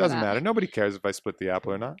 Either way, it doesn't matter. Nobody cares if I split the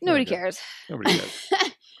apple or not. Nobody cares. Nobody cares.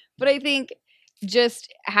 But I think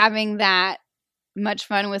just having that much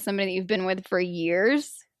fun with somebody that you've been with for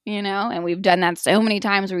years, you know, and we've done that so many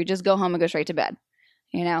times where we just go home and go straight to bed,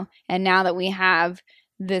 you know, and now that we have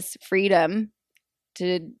this freedom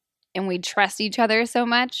and we trust each other so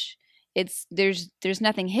much, there's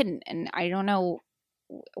nothing hidden, and I don't know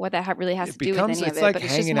what that really has to do with any of it, but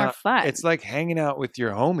it's just more fun. It's like hanging out with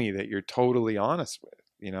your homie that you're totally honest with,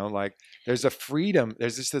 you know, like there's a freedom,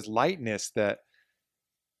 there's just this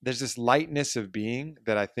lightness of being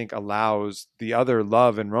that I think allows the other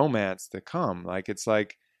love and romance to come. Like, it's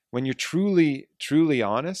like when you're truly, truly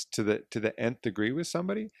honest to the nth degree with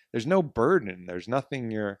somebody, there's no burden. There's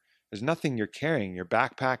nothing you're carrying. Your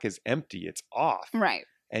backpack is empty. It's off. Right.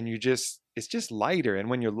 And it's just lighter. And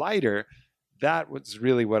when you're lighter, that was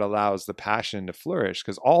really what allows the passion to flourish,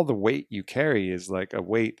 because all the weight you carry is like a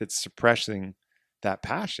weight that's suppressing that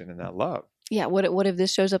passion and that love. Yeah, what if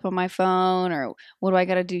this shows up on my phone, or what do I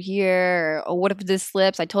got to do here, or what if this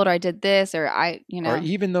slips? I told her I did this, or or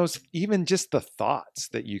even just the thoughts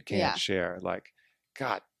that you can't share, like,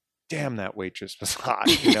 God damn, that waitress was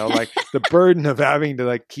hot, you know, like the burden of having to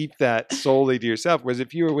like keep that solely to yourself. Whereas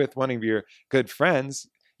if you were with one of your good friends,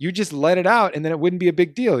 you just let it out, and then it wouldn't be a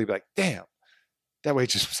big deal. You'd be like, damn, that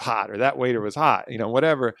waitress was hot, or that waiter was hot, you know,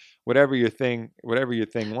 whatever your thing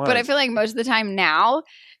was. But I feel like most of the time now,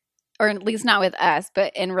 or at least not with us,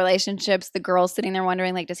 but in relationships, the girl's sitting there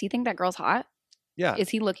wondering, like, does he think that girl's hot? Yeah. Is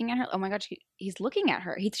he looking at her? Oh my God, he's looking at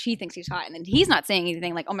her. She thinks he's hot. And then he's not saying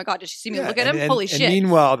anything, like, oh my God, did she see me look at him? Holy shit. And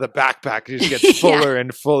meanwhile, the backpack just gets fuller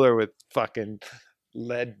and fuller with fucking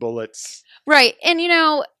lead bullets. Right. And, you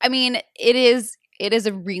know, I mean, it is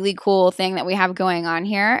a really cool thing that we have going on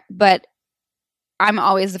here, but I'm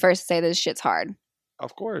always the first to say this shit's hard.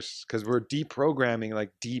 Of course, because we're deprogramming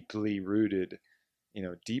like deeply rooted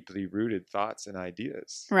thoughts and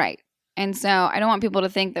ideas. Right. And so I don't want people to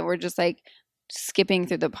think that we're just like skipping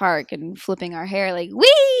through the park and flipping our hair like,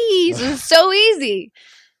 wee, this is so easy.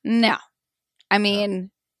 No. I mean,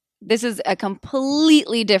 this is a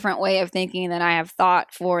completely different way of thinking than I have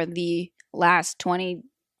thought for the last 20,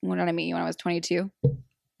 what did I meet you when I was 22?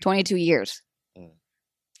 22 years.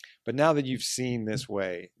 But now that you've seen this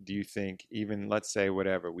way, do you think, even let's say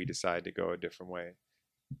whatever, we decide to go a different way,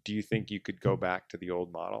 do you think you could go back to the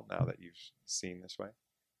old model now that you've seen this way?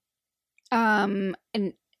 And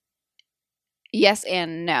yes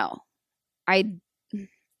and no. I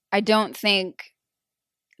don't think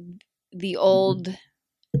the old,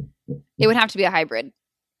 it would have to be a hybrid.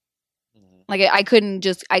 Like I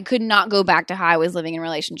could not go back to how I was living in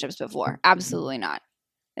relationships before. Absolutely not.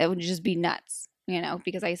 It would just be nuts, you know,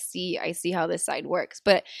 because I see how this side works.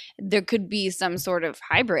 But there could be some sort of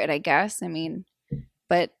hybrid, I guess. I mean,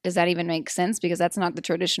 but does that even make sense? Because that's not the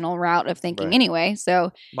traditional route of thinking anyway.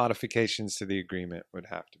 So modifications to the agreement would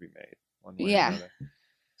have to be made one way or another.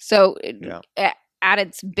 So at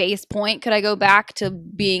its base point, could I go back to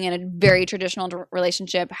being in a very traditional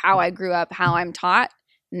relationship, how I grew up, how I'm taught?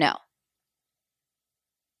 No.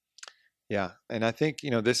 Yeah. And I think,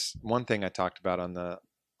 you know, this one thing I talked about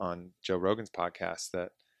on Joe Rogan's podcast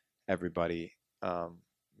that everybody,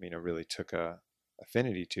 really took a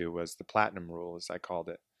affinity to was the platinum rule, as I called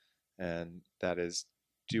it. And that is,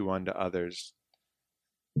 do unto others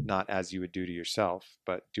not as you would do to yourself,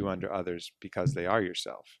 but do unto others because they are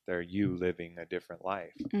yourself. They're you living a different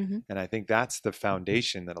life. Mm-hmm. And I think that's the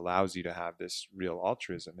foundation that allows you to have this real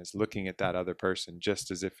altruism, is looking at that other person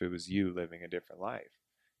just as if it was you living a different life,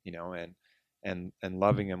 you know, and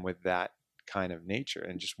loving them with that kind of nature,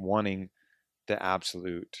 and just wanting the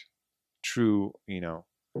absolute true, you know,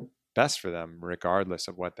 best for them, regardless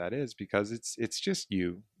of what that is, because it's just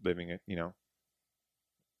you living it, you know,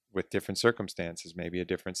 with different circumstances, maybe a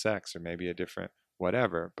different sex or maybe a different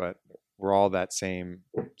whatever, but we're all that same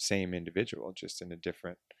individual, just in a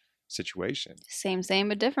different situation. Same,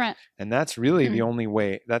 but different. And that's really the only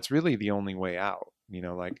way. That's really the only way out.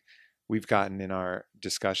 Like we've gotten in our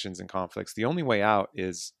discussions and conflicts, the only way out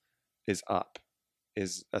is up,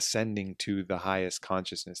 is ascending to the highest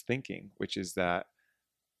consciousness thinking, which is that,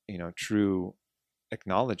 true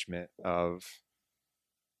acknowledgement of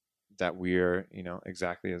that we're,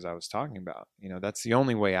 exactly as I was talking about. That's the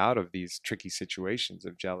only way out of these tricky situations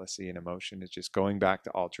of jealousy and emotion, is just going back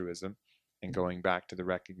to altruism and going back to the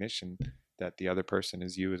recognition that the other person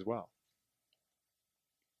is you as well.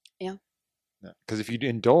 Yeah. Because if you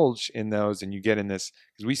indulge in those and you get in this,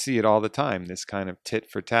 because we see it all the time, this kind of tit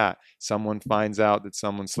for tat. Someone finds out that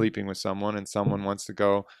someone's sleeping with someone and someone wants to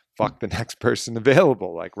go fuck the next person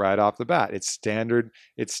available, like right off the bat. It's standard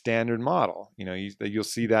model. You'll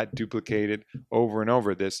see that duplicated over and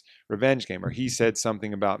over, this revenge game. Or he said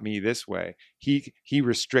something about me this way. He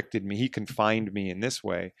restricted me. He confined me in this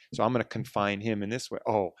way. So I'm going to confine him in this way.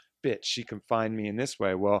 Oh, bitch, she confined me in this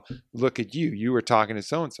way. Well, look at you. You were talking to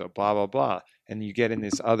so-and-so, blah, blah, blah. And you get in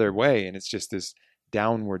this other way, and it's just this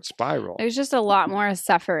downward spiral. There's just a lot more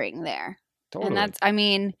suffering there. Totally.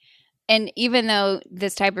 And and even though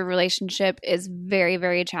this type of relationship is very,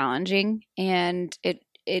 very challenging, and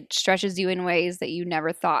it stretches you in ways that you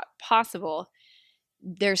never thought possible,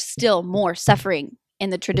 there's still more suffering in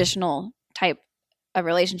the traditional type of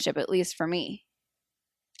relationship, at least for me.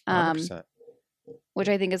 100%. Which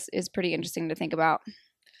I think is pretty interesting to think about.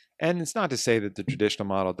 And it's not to say that the traditional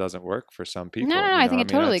model doesn't work for some people. No, I think it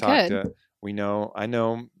totally could.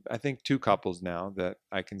 I think 2 couples now that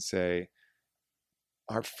I can say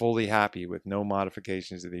are fully happy with no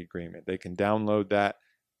modifications of the agreement. They can download that,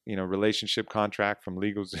 relationship contract from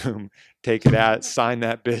LegalZoom, take it out, sign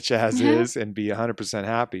that bitch as is, and be 100%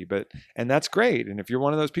 happy. And that's great. And if you're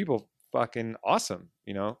one of those people, fucking awesome.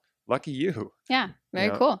 Lucky you. Yeah,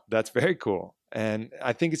 very cool. That's very cool. And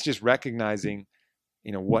I think it's just recognizing,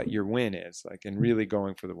 what your win is, like, and really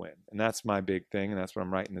going for the win. And that's my big thing. And that's what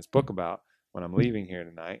I'm writing this book about when I'm leaving here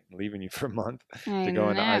tonight, leaving you for a month to go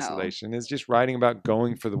into isolation, is just writing about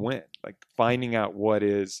going for the win, like finding out what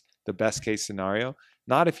is the best case scenario.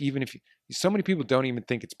 Not even if so many people don't even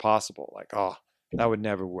think it's possible. Like, oh, that would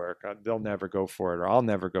never work. They'll never go for it, or I'll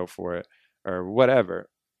never go for it, or whatever.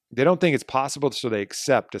 They don't think it's possible, so they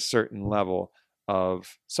accept a certain level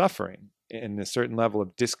of suffering and a certain level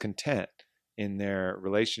of discontent in their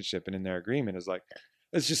relationship and in their agreement. Is like,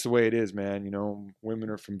 it's just the way it is, man. Women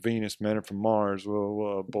are from Venus, men are from Mars.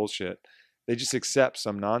 Whoa, bullshit. They just accept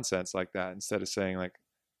some nonsense like that instead of saying, like,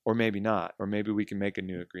 or maybe not, or maybe we can make a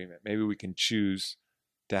new agreement. Maybe we can choose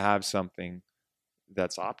to have something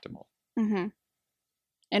that's optimal. Mm-hmm.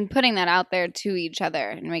 And putting that out there to each other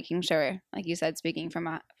and making sure, like you said, speaking from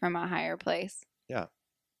a higher place. Yeah,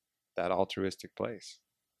 that altruistic place.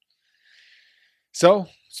 So,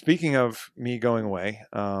 speaking of me going away,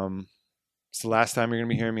 it's the last time you're going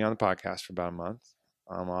to be hearing me on the podcast for about a month.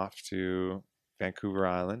 I'm off to Vancouver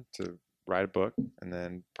Island to write a book, and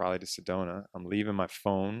then probably to Sedona. I'm leaving my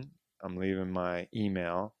phone. I'm leaving my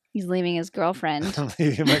email. He's leaving his girlfriend. I'm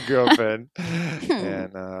leaving my girlfriend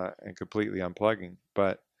and completely unplugging.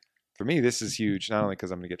 But for me, this is huge, not only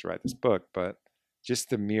because I'm going to get to write this book, but just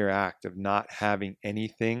the mere act of not having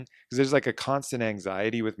anything. Because there's like a constant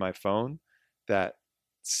anxiety with my phone that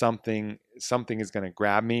something is going to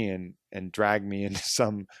grab me and drag me into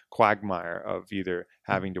some quagmire of either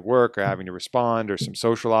having to work or having to respond or some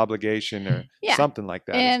social obligation or something like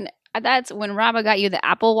that. And that's when Rabba got you the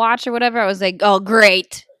Apple Watch or whatever. I was like, oh,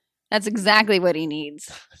 great. That's exactly what he needs.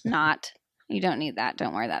 Not. You don't need that.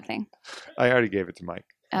 Don't wear that thing. I already gave it to Mike.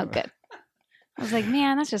 Oh, good. I was like,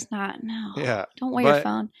 man, that's just not, no. Yeah. Don't wear your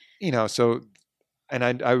phone. So,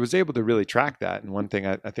 and I was able to really track that. And one thing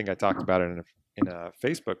I think I talked about it in a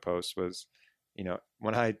Facebook post was,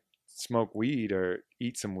 when I smoke weed or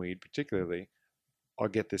eat some weed particularly, I'll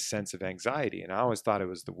get this sense of anxiety. And I always thought it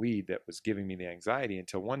was the weed that was giving me the anxiety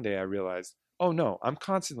until one day I realized, oh no, I'm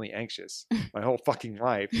constantly anxious my whole fucking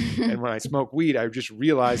life. And when I smoke weed, I just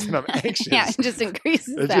realize that I'm anxious. Yeah, it just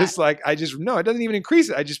increases it's that. Just like, no, it doesn't even increase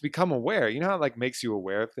it. I just become aware. You know how it like makes you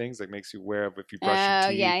aware of things? Like makes you aware of if you brush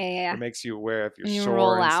your teeth. Yeah. It makes you aware if you're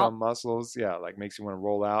sore in some muscles. Yeah, like makes you want to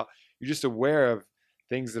roll out. You're just aware of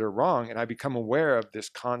things that are wrong. And I become aware of this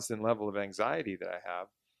constant level of anxiety that I have.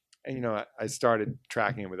 And, I started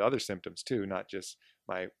tracking it with other symptoms too, not just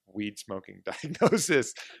my weed smoking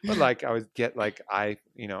diagnosis, but like I would get like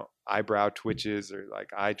eyebrow twitches or like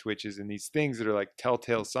eye twitches and these things that are like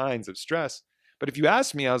telltale signs of stress. But if you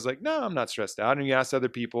ask me, I was like, no, I'm not stressed out. And you ask other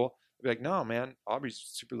people, they'd be like, no, man, Aubrey's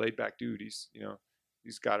a super laid back dude.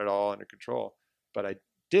 He's got it all under control. But I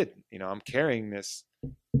didn't, I'm carrying this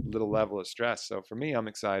little level of stress. So for me, I'm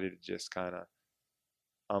excited to just kind of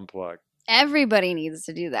unplug. Everybody needs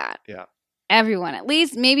to do that. Yeah. Everyone, at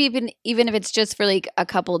least maybe even if it's just for like a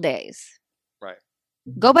couple days. Right.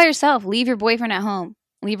 Go by yourself. Leave your boyfriend at home.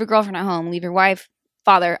 Leave your girlfriend at home. Leave your wife,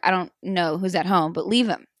 father. I don't know who's at home, but leave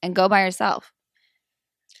him and go by yourself.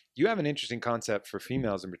 You have an interesting concept for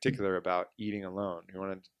females in particular about eating alone. You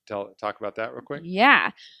want to talk about that real quick?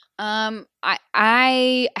 Yeah.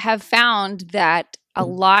 I have found that a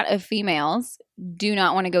lot of females do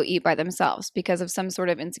not want to go eat by themselves because of some sort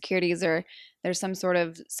of insecurities, or there's some sort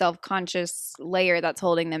of self-conscious layer that's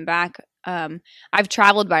holding them back. I've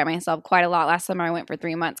traveled by myself quite a lot. Last summer I went for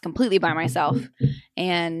 3 months completely by myself.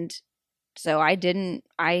 And so I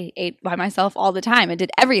ate by myself all the time. I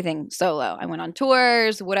did everything solo. I went on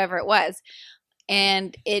tours, whatever it was.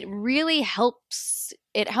 And it really helps.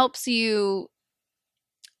 It helps you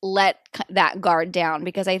let that guard down,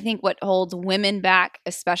 because I think what holds women back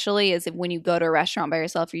especially is if when you go to a restaurant by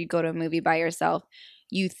yourself or you go to a movie by yourself,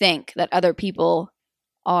 you think that other people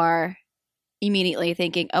are immediately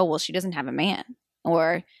thinking, oh, well, she doesn't have a man,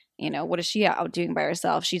 or, you know, what is she out doing by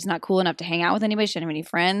herself? She's not cool enough to hang out with anybody. She doesn't have any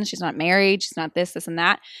friends. She's not married. She's not this, and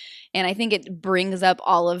that. And I think it brings up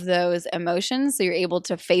all of those emotions so you're able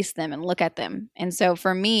to face them and look at them. And so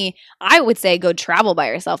for me, I would say go travel by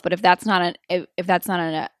yourself. But if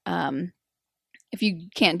you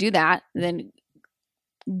can't do that, then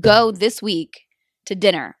go this week to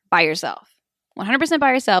dinner by yourself. 100%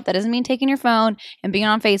 by yourself. That doesn't mean taking your phone and being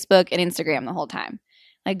on Facebook and Instagram the whole time.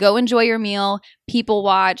 Like, go enjoy your meal, people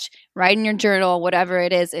watch, write in your journal, whatever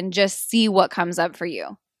it is, and just see what comes up for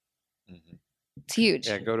you. Mm-hmm. It's huge.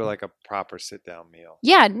 Yeah, go to like a proper sit-down meal.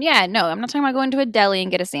 Yeah, no, I'm not talking about going to a deli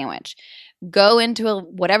and get a sandwich. Go into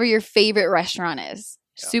whatever your favorite restaurant is.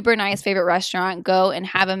 Yeah. Super nice favorite restaurant. Go and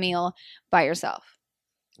have a meal by yourself.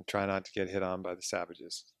 And try not to get hit on by the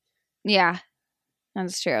savages. Yeah,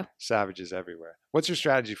 that's true. Savages everywhere. What's your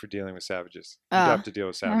strategy for dealing with savages? You have to deal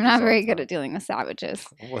with savages. I'm not very good at dealing with savages.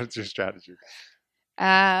 What's your strategy?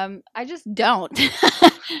 I just don't.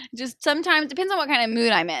 Just sometimes depends on what kind of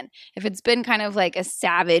mood I'm in. If it's been kind of like a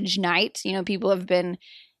savage night, you know, people have been,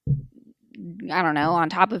 I don't know, on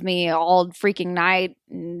top of me all freaking night,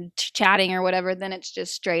 chatting or whatever, then it's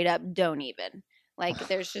just straight up don't even. Like,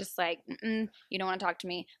 there's just like, you don't want to talk to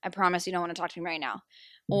me. I promise you don't want to talk to me right now.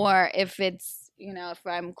 Or if it's, you know, if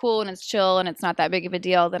I'm cool and it's chill and it's not that big of a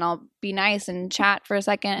deal, then I'll be nice and chat for a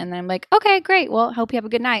second. And then I'm like, okay, great. Well, hope you have a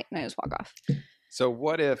good night. And I just walk off. So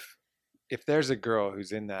what if there's a girl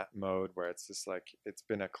who's in that mode where it's just like, it's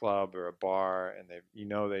been a club or a bar and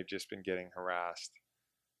they've just been getting harassed?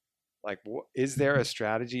 Like, is there a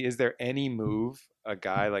strategy? Is there any move a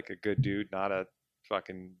guy, like a good dude, not a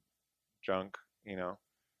fucking drunk, you know,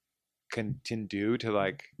 can do to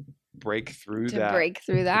like break through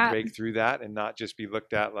that and not just be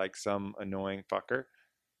looked at like some annoying fucker?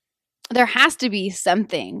 There has to be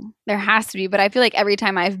something. There has to be. But I feel like every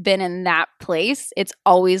time I've been in that place, it's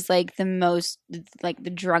always like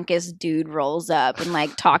the drunkest dude rolls up and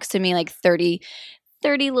like talks to me like 30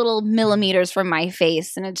 little millimeters from my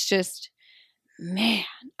face. And it's just, man,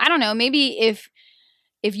 I don't know. Maybe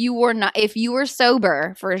if you were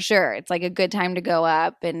sober, for sure, it's like a good time to go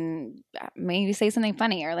up and maybe say something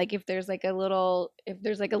funny, or like if there's like a little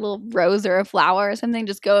rose or a flower or something,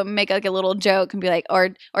 just go and make like a little joke and be like,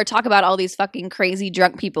 or talk about all these fucking crazy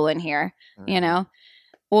drunk people in here, you know?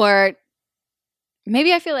 Or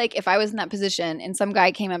maybe I feel like if I was in that position and some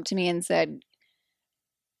guy came up to me and said,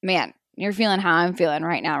 man, you're feeling how I'm feeling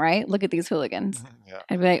right now, right? Look at these hooligans. Yeah.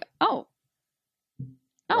 I'd be like, oh,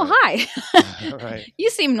 right. Hi. Right. You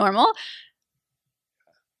seem normal.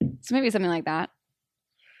 So maybe something like that.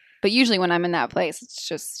 But usually when I'm in that place, it's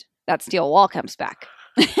just that steel wall comes back.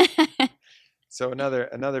 So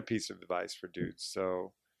another piece of advice for dudes.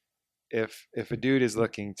 So if a dude is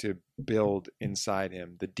looking to build inside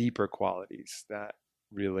him the deeper qualities that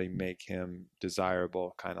really make him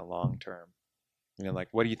desirable kind of long term, you know, like,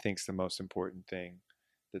 what do you think is the most important thing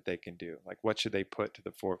that they can do? Like, what should they put to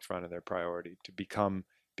the forefront of their priority to become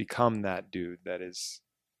that dude that is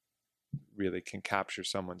really can capture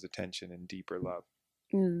someone's attention and deeper love?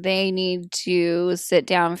 They need to sit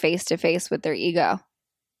down face to face with their ego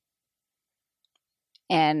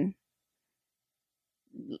and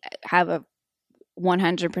have a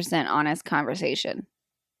 100% honest conversation.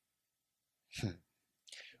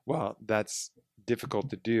 Well, that's difficult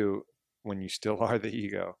to do when you still are the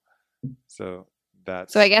ego. So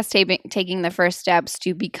I guess taking the first steps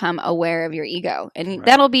to become aware of your ego, and right.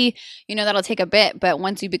 That'll be, you know, that'll take a bit, but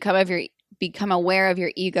once you become aware of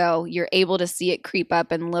your ego, you're able to see it creep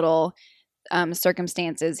up in little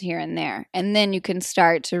circumstances here and there. And then you can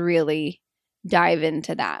start to really dive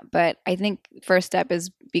into that. But I think first step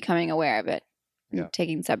is becoming aware of it and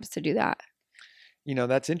taking steps to do that.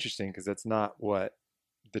 That's interesting because that's not what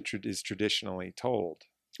is traditionally told.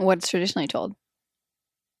 What's traditionally told?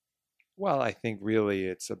 Well, I think really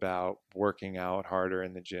it's about working out harder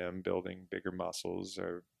in the gym, building bigger muscles,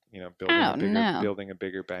 or building a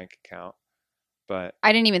bigger bank account. But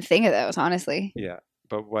I didn't even think of those, honestly. Yeah,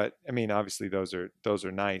 but obviously those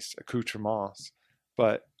are nice accoutrements,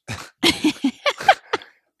 but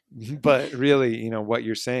but really, what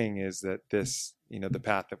you're saying is that this, the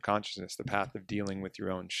path of consciousness, the path of dealing with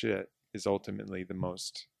your own shit is ultimately the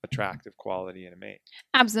most attractive quality in a mate.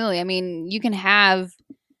 Absolutely. I mean,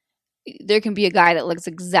 there can be a guy that looks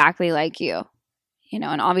exactly like you, and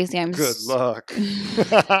obviously I'm good luck.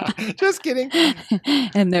 Just kidding.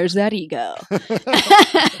 And there's that ego.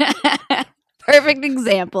 Perfect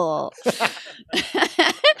example.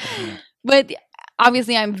 But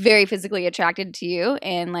obviously I'm very physically attracted to you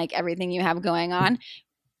and like everything you have going on,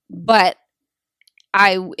 but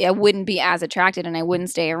I wouldn't be as attracted and I wouldn't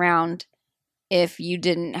stay around if you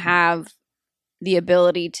didn't have the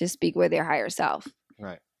ability to speak with your higher self.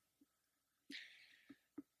 Right.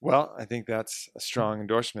 Well, I think that's a strong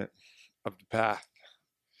endorsement of the path.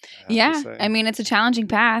 Yeah. I mean, it's a challenging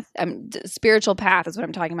path. Spiritual path is what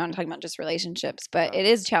I'm talking about. I'm talking about just relationships, but it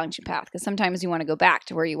is a challenging path because sometimes you want to go back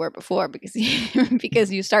to where you were before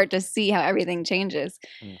because you start to see how everything changes.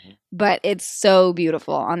 Mm-hmm. But it's so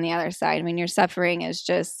beautiful on the other side. I mean, your suffering is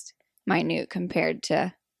just minute compared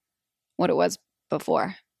to what it was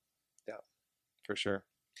before. Yeah, for sure.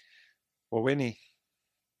 Well, Whitney,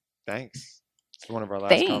 thanks. It's one of our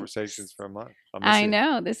last conversations for a month. I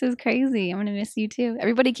know. This is crazy. I'm going to miss you too.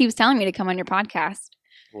 Everybody keeps telling me to come on your podcast.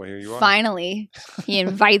 Well, here you are. Finally, he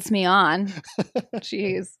invites me on.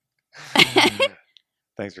 Jeez.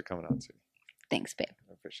 Thanks for coming on, Sue. Thanks, babe.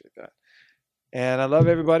 I appreciate that. And I love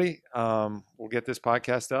everybody. We'll get this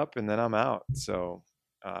podcast up and then I'm out. So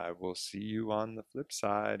I will see you on the flip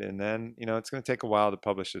side. And then, it's going to take a while to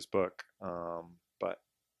publish this book. But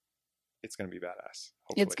it's going to be badass.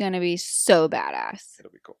 Hopefully. It's going to be so badass.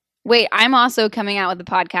 It'll be cool. Wait, I'm also coming out with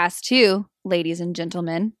a podcast too, ladies and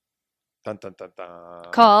gentlemen. Dun, dun, dun,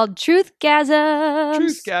 dun. Called Truthgasms.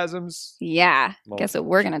 Truthgasms. Yeah. Guess what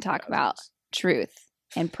we're going to talk about? Truth.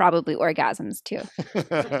 And probably orgasms too.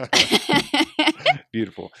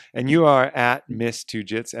 Beautiful. And you are at Miss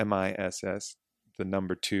Tujits, MISS, the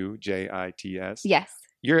number 2, JITS. Yes.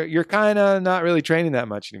 You're kind of not really training that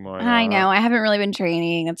much anymore. I know. I haven't really been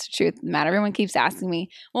training. That's the truth of the matter. Everyone keeps asking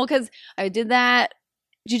me. Well, because I did that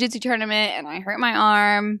jiu-jitsu tournament and I hurt my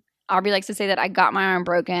arm. Aubrey likes to say that I got my arm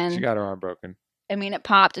broken. She got her arm broken. I mean, it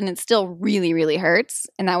popped and it still really, really hurts.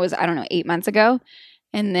 And that was, 8 months ago.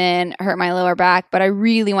 And then hurt my lower back. But I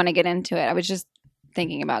really want to get into it. I was just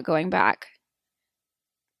thinking about going back.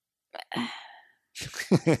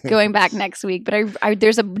 Going back next week, but I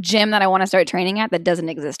there's a gym that I want to start training at that doesn't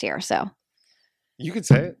exist here, so you can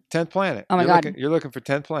say it. 10th Planet. Oh my God, you're looking for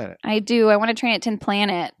 10th Planet. I do. I want to train at 10th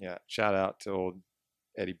Planet. Yeah, shout out to old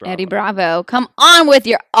Eddie Bravo. Eddie Bravo, come on with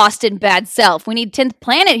your Austin bad self. We need 10th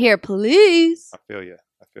Planet here, please. I feel you.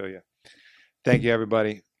 Thank you,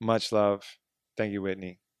 everybody. Much love. Thank you,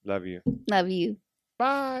 Whitney. Love you. Love you.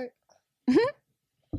 Bye.